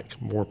to go back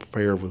more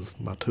prepared with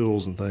my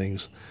tools and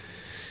things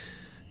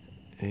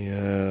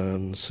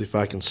and see if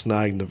I can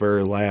snag the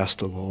very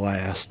last of the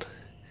last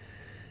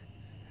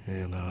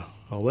and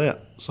all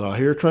that. So I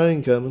hear a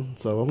train coming,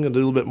 so I'm going to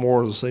do a little bit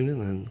more this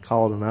evening and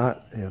call it a night.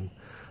 And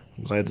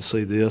I'm glad to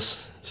see this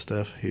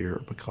stuff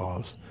here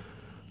because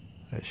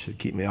that should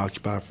keep me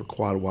occupied for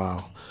quite a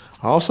while.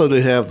 I also do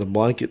have the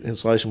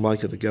insulation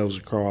blanket that goes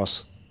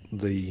across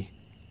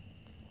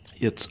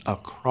it's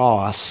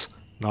across,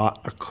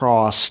 not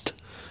across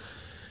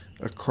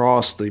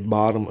the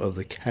bottom of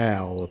the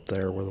cowl up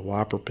there where the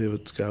wiper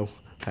pivots go.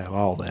 I have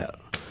all that.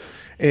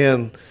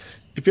 And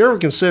if you ever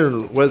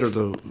consider whether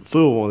to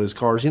fool one of these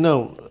cars,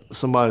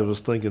 somebody was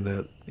thinking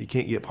that you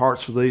can't get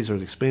parts for these, they're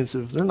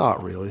expensive. They're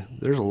not really.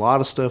 There's a lot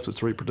of stuff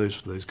that's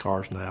reproduced for these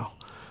cars now.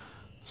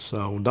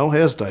 So don't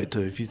hesitate to.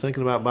 If you're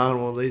thinking about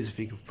buying one of these, if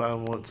you can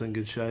find one that's in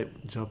good shape,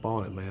 jump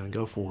on it, man, and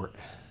go for it.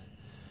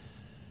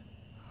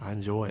 I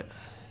enjoy it.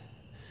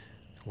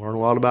 Learn a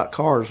lot about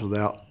cars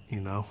without,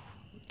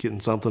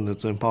 getting something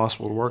that's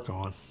impossible to work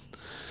on.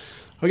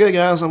 Okay,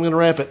 guys, I'm going to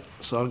wrap it.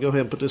 So I'll go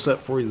ahead and put this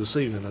up for you this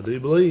evening, I do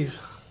believe.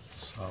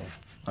 So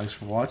thanks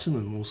for watching,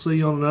 and we'll see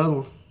you on another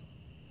one.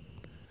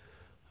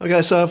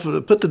 Okay, so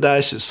I've put the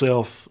dash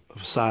itself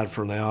aside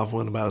for now. I've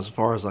went about as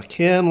far as I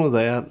can with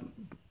that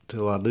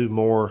till I do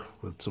more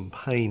with some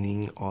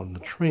painting on the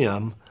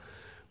trim,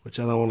 which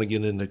I don't want to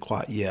get into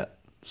quite yet.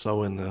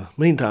 So in the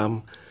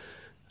meantime,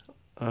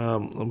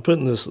 I'm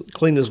clean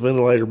this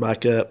ventilator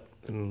back up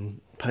and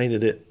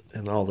painted it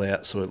and all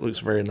that, so it looks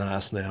very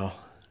nice now.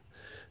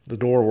 The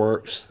door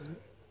works.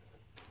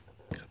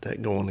 Got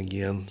that going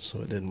again so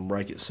it didn't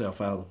break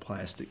itself out of the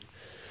plastic.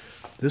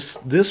 This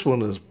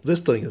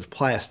thing is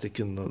plastic,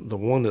 and the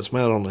one that's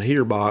mounted on the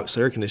heater box,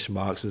 the air conditioning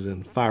box, is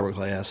in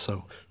fiberglass.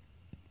 So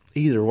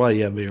either way,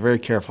 you have to be very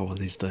careful with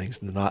these things.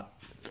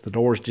 If the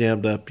door's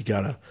jammed up, you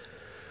gotta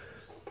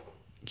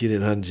get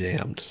it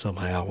unjammed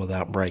somehow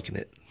without breaking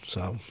it.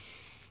 So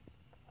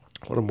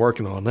what I'm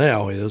working on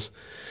now is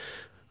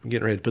I'm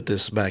getting ready to put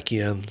this back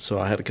in. So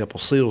I had a couple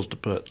seals to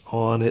put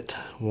on it.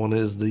 One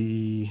is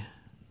the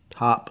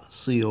top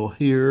seal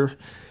here,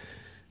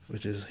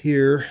 which is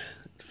here.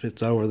 It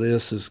fits over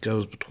this. This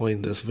goes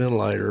between this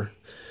ventilator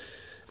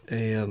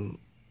and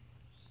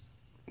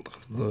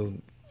the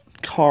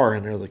car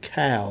in there, the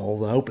cowl,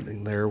 the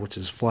opening there, which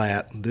is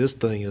flat. This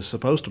thing is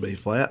supposed to be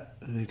flat,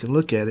 and you can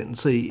look at it and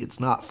see it's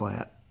not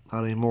flat.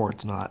 Not anymore,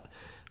 it's not.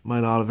 It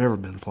might not have ever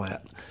been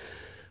flat.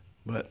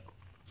 But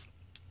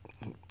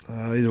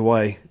either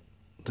way,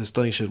 this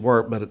thing should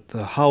work. But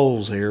the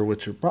holes here,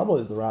 which are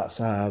probably the right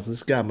size,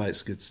 this guy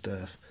makes good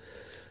stuff.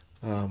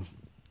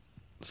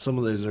 Some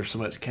of these, there's so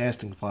much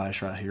casting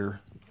flash right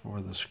here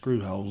where the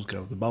screw holes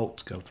go, the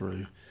bolts go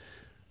through,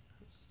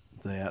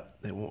 that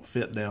it won't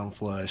fit down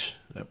flush.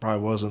 That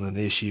probably wasn't an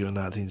issue in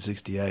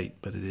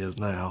 1968, but it is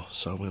now.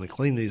 So I'm going to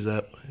clean these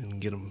up and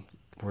get them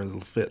where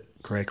they'll fit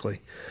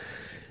correctly.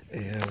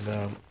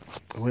 And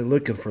I went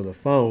looking for the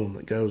foam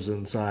that goes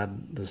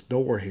inside this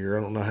door here.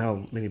 I don't know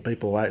how many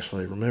people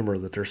actually remember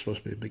that there's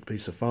supposed to be a big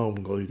piece of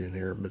foam glued in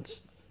here, but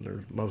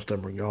most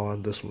of them are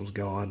gone. This one's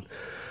gone.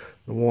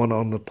 The one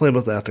on the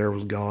Plymouth out there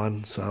was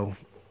gone, so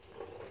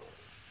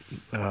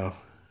I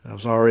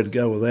was all ready to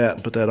go with that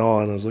and put that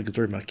on. I was looking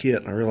through my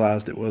kit, and I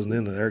realized it wasn't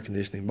in the air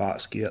conditioning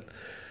box kit.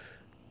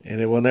 And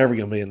it was never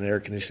going to be in the air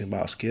conditioning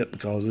box kit,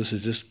 because this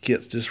is just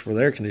kits just for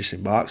the air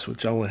conditioning box,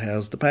 which only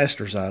has the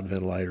passenger side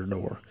ventilator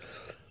door.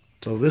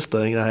 So this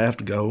thing, I have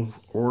to go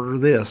order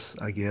this,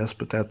 I guess,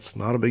 but that's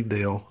not a big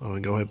deal. I'm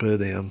going to go ahead and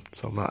put it in,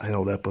 so I'm not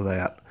held up with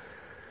that.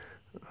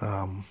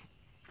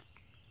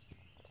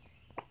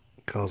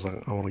 Because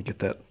I want to get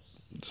that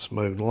just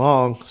moving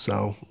along,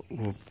 so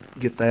we'll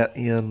get that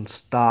in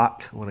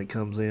stock when it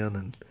comes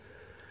in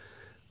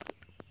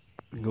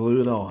and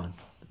glue it on.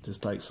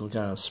 Just take some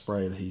kind of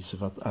spray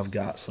adhesive. I've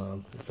got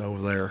some. It's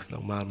over there.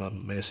 Don't mind my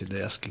messy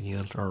desk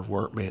again, or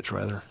workbench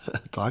rather.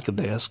 It's like a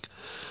desk.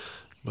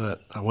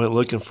 But I went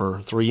looking for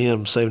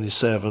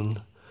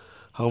 3M77.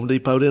 Home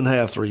Depot didn't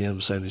have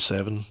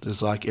 3M77.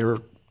 It's like every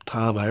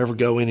time I ever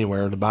go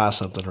anywhere to buy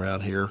something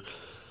around here,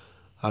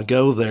 I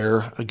go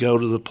there, I go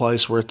to the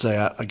place where it's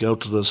at, I go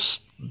to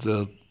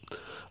the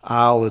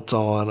aisle it's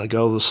on, I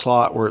go to the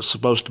slot where it's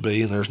supposed to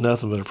be, and there's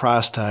nothing but a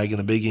price tag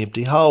and a big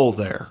empty hole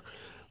there.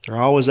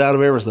 They're always out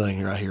of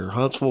everything right here.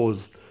 Huntsville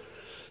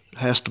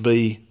has to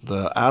be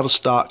the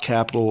out-of-stock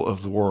capital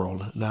of the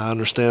world. Now, I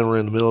understand we're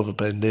in the middle of a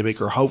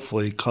pandemic, or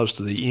hopefully close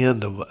to the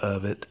end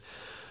of it.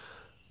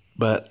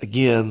 But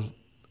again,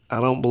 I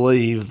don't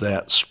believe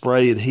that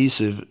spray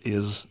adhesive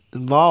is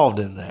involved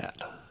in that.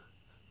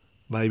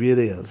 Maybe it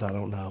is. I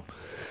don't know.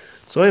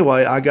 So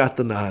anyway, I got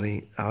the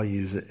 90. I'll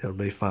use it. It'll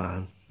be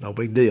fine. No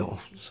big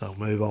deal. So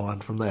move on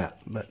from that.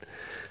 But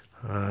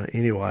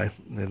anyway,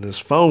 and this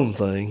foam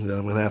thing that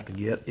I'm going to have to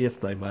get,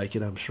 if they make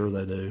it, I'm sure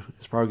they do,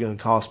 it's probably going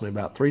to cost me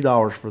about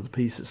 $3 for the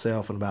piece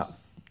itself and about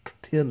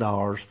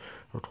 $10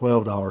 or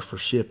 $12 for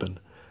shipping.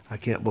 I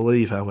can't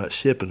believe how much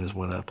shipping has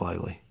went up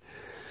lately.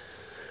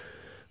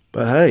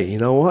 But hey, you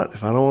know what?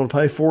 If I don't want to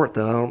pay for it,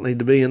 then I don't need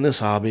to be in this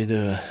hobby,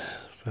 do I?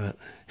 But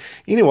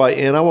anyway,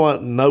 and I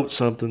want to note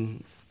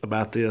something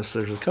about this.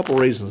 There's a couple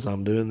reasons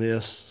I'm doing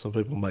this. Some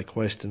people may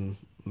question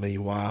me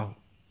why.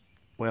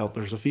 Well,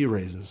 there's a few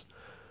reasons.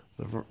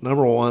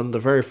 Number one, the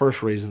very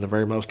first reason, the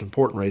very most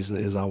important reason,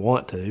 is I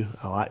want to.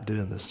 I like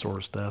doing this sort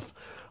of stuff.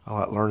 I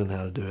like learning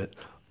how to do it.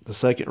 The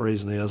second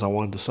reason is I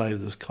wanted to save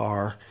this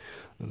car.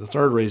 And the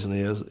third reason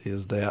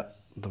is that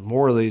the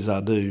more of these I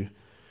do,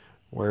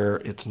 where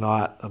it's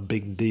not a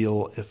big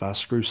deal if I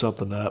screw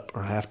something up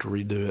or have to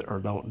redo it or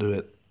don't do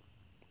it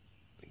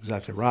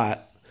exactly right,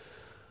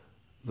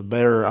 the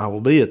better I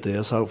will be at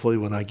this. Hopefully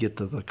when I get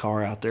to the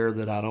car out there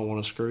that I don't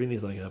want to screw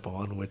anything up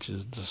on, which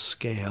is the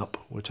Scamp,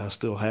 which I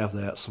still have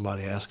that.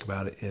 Somebody asked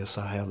about it. Yes,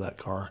 I have that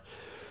car.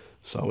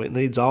 So it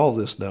needs all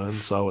this done,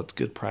 so it's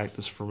good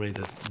practice for me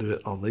to do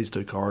it on these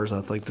two cars.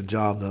 I think the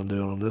job that I'm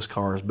doing on this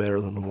car is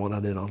better than the one I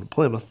did on the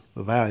Plymouth,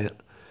 the Valiant,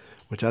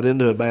 which I didn't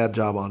do a bad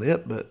job on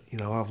it, but you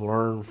know, I've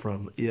learned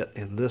from it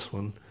in this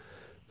one.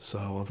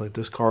 So I think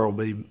this car will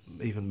be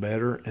even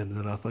better, and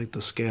then I think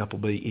the Scamp will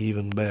be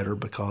even better,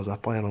 because I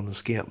plan on the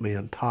Scamp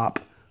being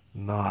top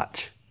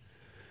notch.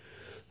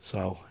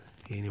 So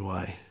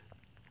anyway,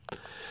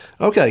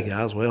 okay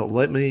guys, well,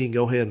 let me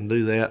go ahead and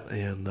do that,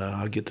 and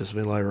I'll get this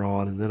ventilator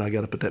on, and then I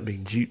got to put that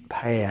big jute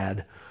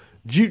pad,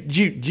 jute,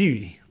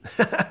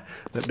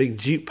 that big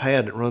jute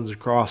pad that runs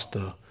across,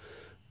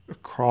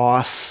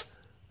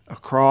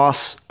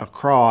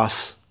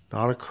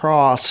 not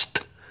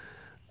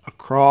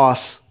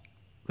across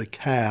the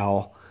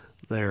cowl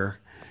there.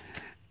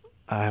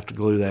 I have to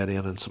glue that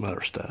in and some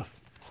other stuff.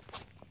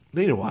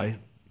 But anyway,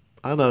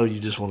 I know you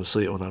just want to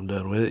see it when I'm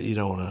done with it. You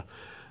don't want to,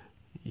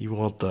 you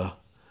want the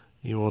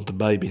You want the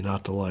baby,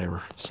 not the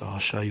labor. So I'll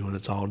show you when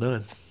it's all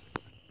done.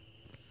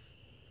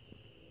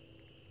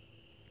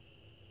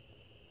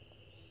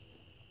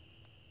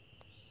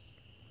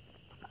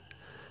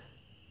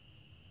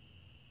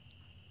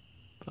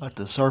 Like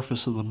the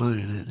surface of the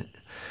moon, isn't it?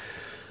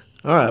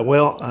 Alright,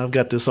 well, I've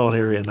got this on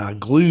here and I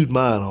glued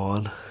mine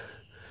on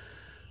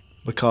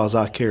because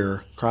I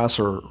care.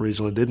 Chrysler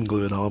originally didn't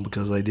glue it on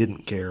because they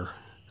didn't care.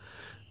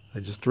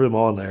 They just threw them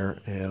on there,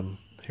 and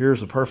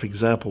here's a perfect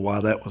example why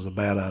that was a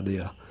bad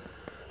idea.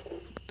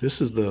 This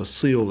is the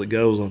seal that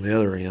goes on the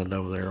other end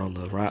over there on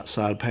the right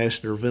side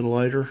passenger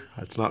ventilator.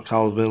 It's not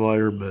called a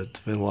ventilator, but it's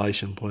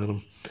ventilation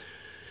plenum.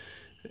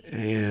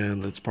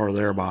 And it's part of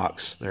the air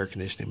box, the air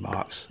conditioning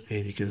box.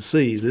 And you can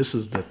see this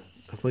is the,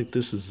 I think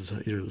this is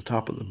either the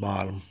top or the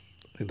bottom.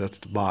 I think that's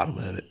the bottom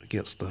of it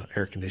against the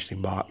air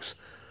conditioning box.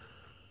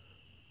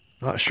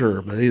 Not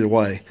sure, but either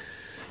way,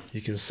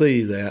 you can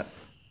see that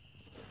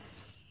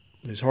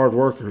these hard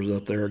workers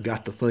up there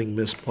got the thing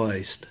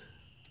misplaced.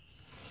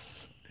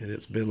 And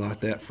it's been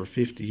like that for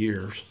 50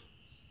 years.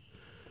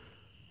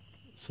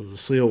 So the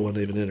seal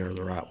wasn't even in there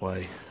the right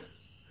way.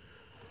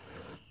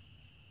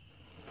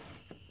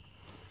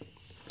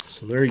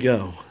 So there you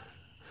go.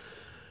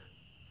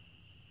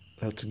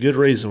 That's a good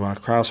reason why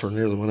Chrysler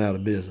nearly went out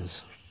of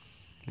business.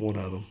 One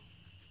of them.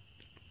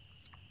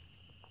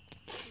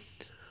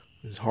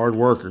 These hard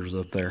workers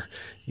up there.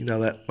 You know,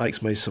 that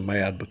makes me so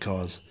mad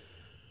because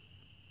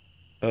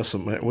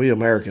we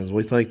Americans,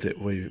 we think that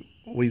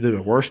we do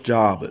a worse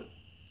job at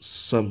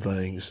some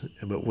things,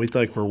 but we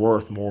think we're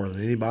worth more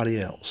than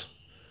anybody else.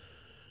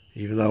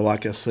 Even though,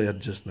 like I said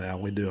just now,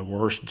 we do a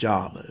worse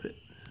job of it.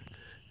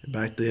 And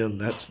back then,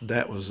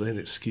 that was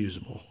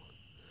inexcusable.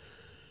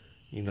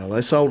 You know,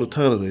 they sold a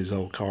ton of these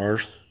old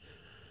cars,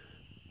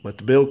 but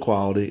the build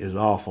quality is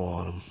awful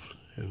on them.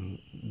 And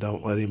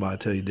don't let anybody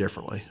tell you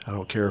differently. I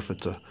don't care if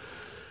it's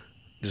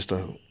just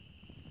a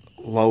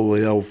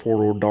lowly old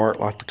four-door Dart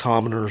like the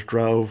commoners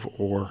drove,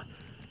 or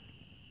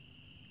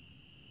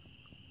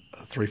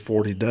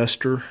 340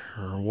 Duster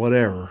or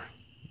whatever,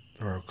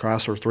 or a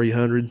Chrysler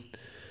 300.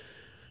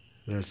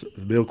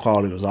 The build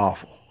quality was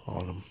awful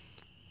on them.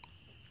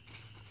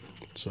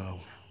 So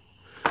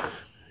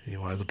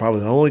anyway,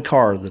 probably the only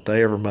car that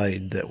they ever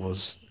made that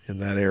was in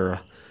that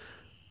era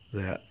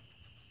that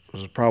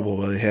was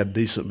probably had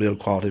decent build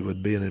quality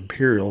would be an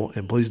Imperial.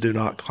 And please do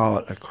not call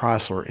it a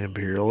Chrysler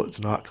Imperial. It's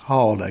not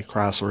called a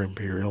Chrysler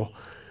Imperial.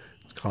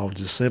 It's called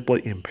just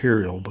simply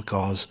Imperial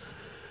because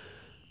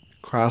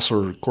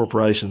Chrysler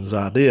Corporation's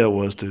idea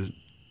was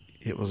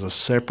it was a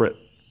separate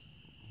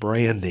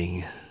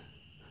branding.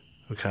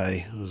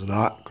 Okay, it was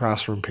not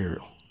Chrysler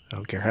Imperial. I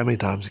don't care how many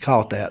times you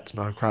call it that, it's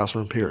not a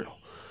Chrysler Imperial.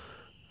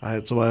 I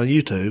had somebody on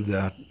YouTube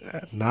that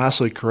I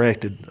nicely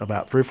corrected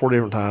about 3 or 4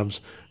 different times,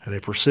 and they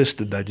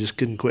persisted. They just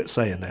couldn't quit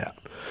saying that.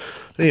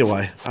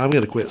 Anyway, I'm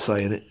going to quit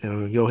saying it, and I'm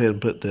going to go ahead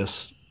and put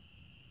this.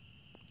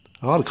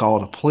 I ought to call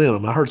it a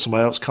plenum. I heard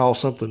somebody else call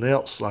something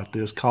else like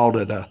this, called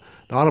it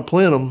not a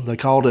plenum, they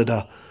called it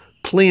a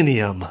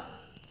plenium.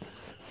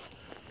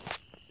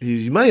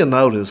 You may have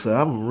noticed that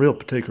I'm real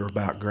particular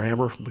about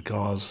grammar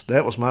because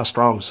that was my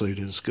strong suit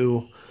in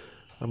school.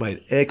 I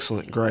made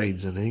excellent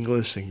grades in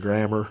English and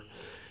grammar,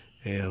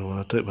 and when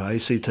I took my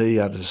ACT,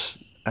 I just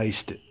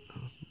aced it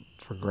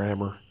for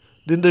grammar.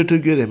 Didn't do too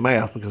good in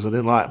math because I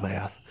didn't like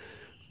math,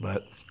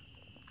 but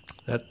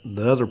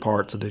the other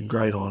parts I did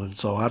great on, and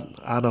so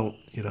I don't,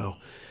 you know,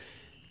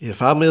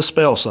 if I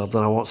misspell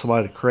something, I want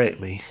somebody to correct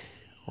me,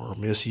 or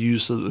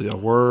misuse a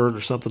word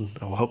or something.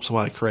 I hope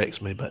somebody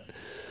corrects me, but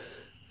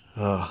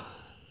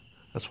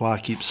that's why I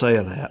keep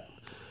saying that.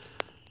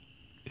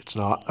 It's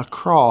not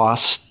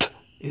across,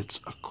 it's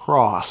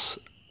across.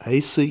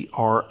 A-C-R-O-S-S.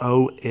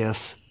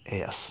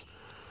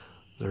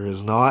 There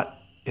is not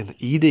an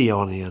ED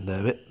on the end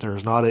of it. There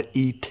is not an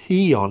ET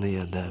on the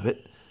end of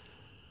it.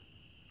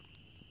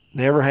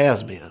 Never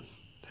has been.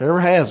 Never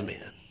has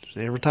been.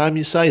 Every time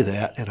you say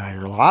that, and I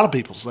hear a lot of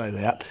people say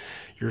that,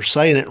 you're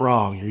saying it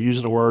wrong. You're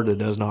using a word that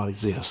does not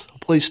exist.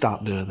 Please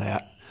stop doing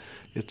that.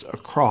 It's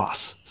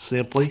across.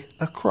 Simply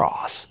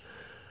across.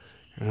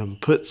 You're going to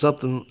put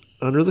something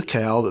under the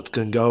cowl that's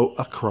going to go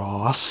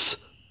across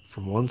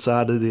from one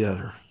side to the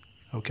other.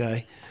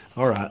 Okay?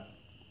 All right.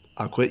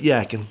 I'll quit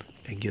yakking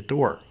and get to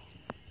work.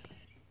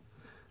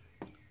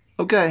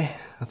 Okay.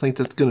 I think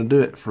that's going to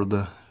do it for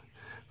the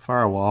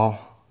firewall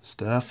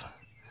stuff.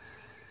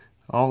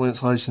 All the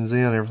insulation's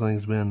in.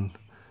 Everything's been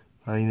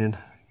painted.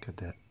 Got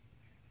that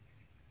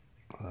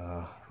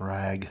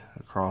rag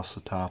across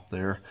the top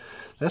there.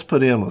 That's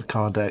put in with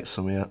contact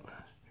cement.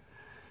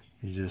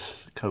 You just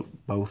coat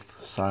both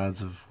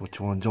sides of what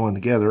you want to join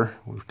together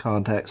with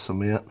contact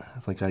cement. I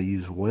think I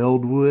use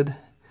weldwood.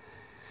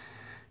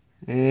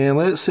 And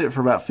let it sit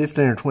for about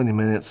 15 or 20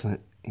 minutes, and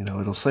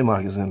it'll seem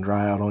like it's going to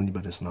dry out on you,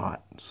 but it's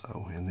not.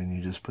 So, and then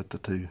you just put the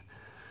two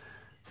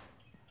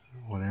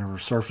whatever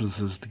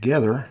surfaces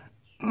together.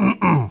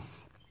 And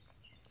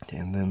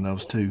then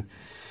those two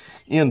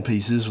end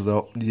pieces,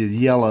 the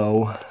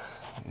yellow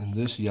and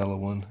this yellow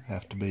one,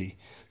 have to be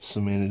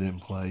cemented in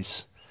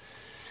place.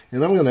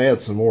 And I'm going to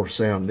add some more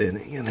sound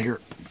deadening in here.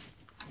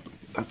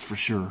 That's for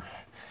sure.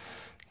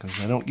 Because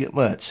I don't get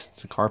much.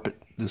 The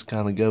carpet just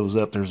kind of goes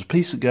up. There's a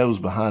piece that goes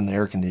behind the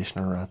air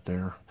conditioner right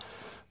there.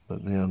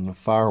 But then the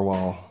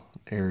firewall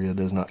area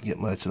does not get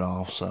much at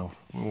all. So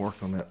we'll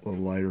work on that a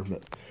little later.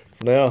 But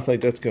for now, I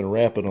think that's going to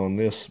wrap it on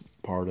this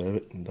part of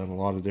it. And done a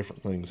lot of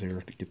different things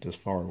here to get this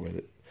far with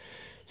it.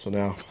 So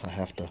now I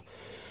have to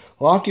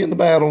lock in the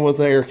battle with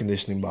the air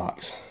conditioning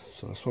box.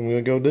 So that's what I'm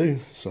going to go do.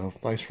 So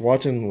thanks for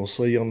watching. We'll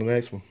see you on the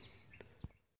next one.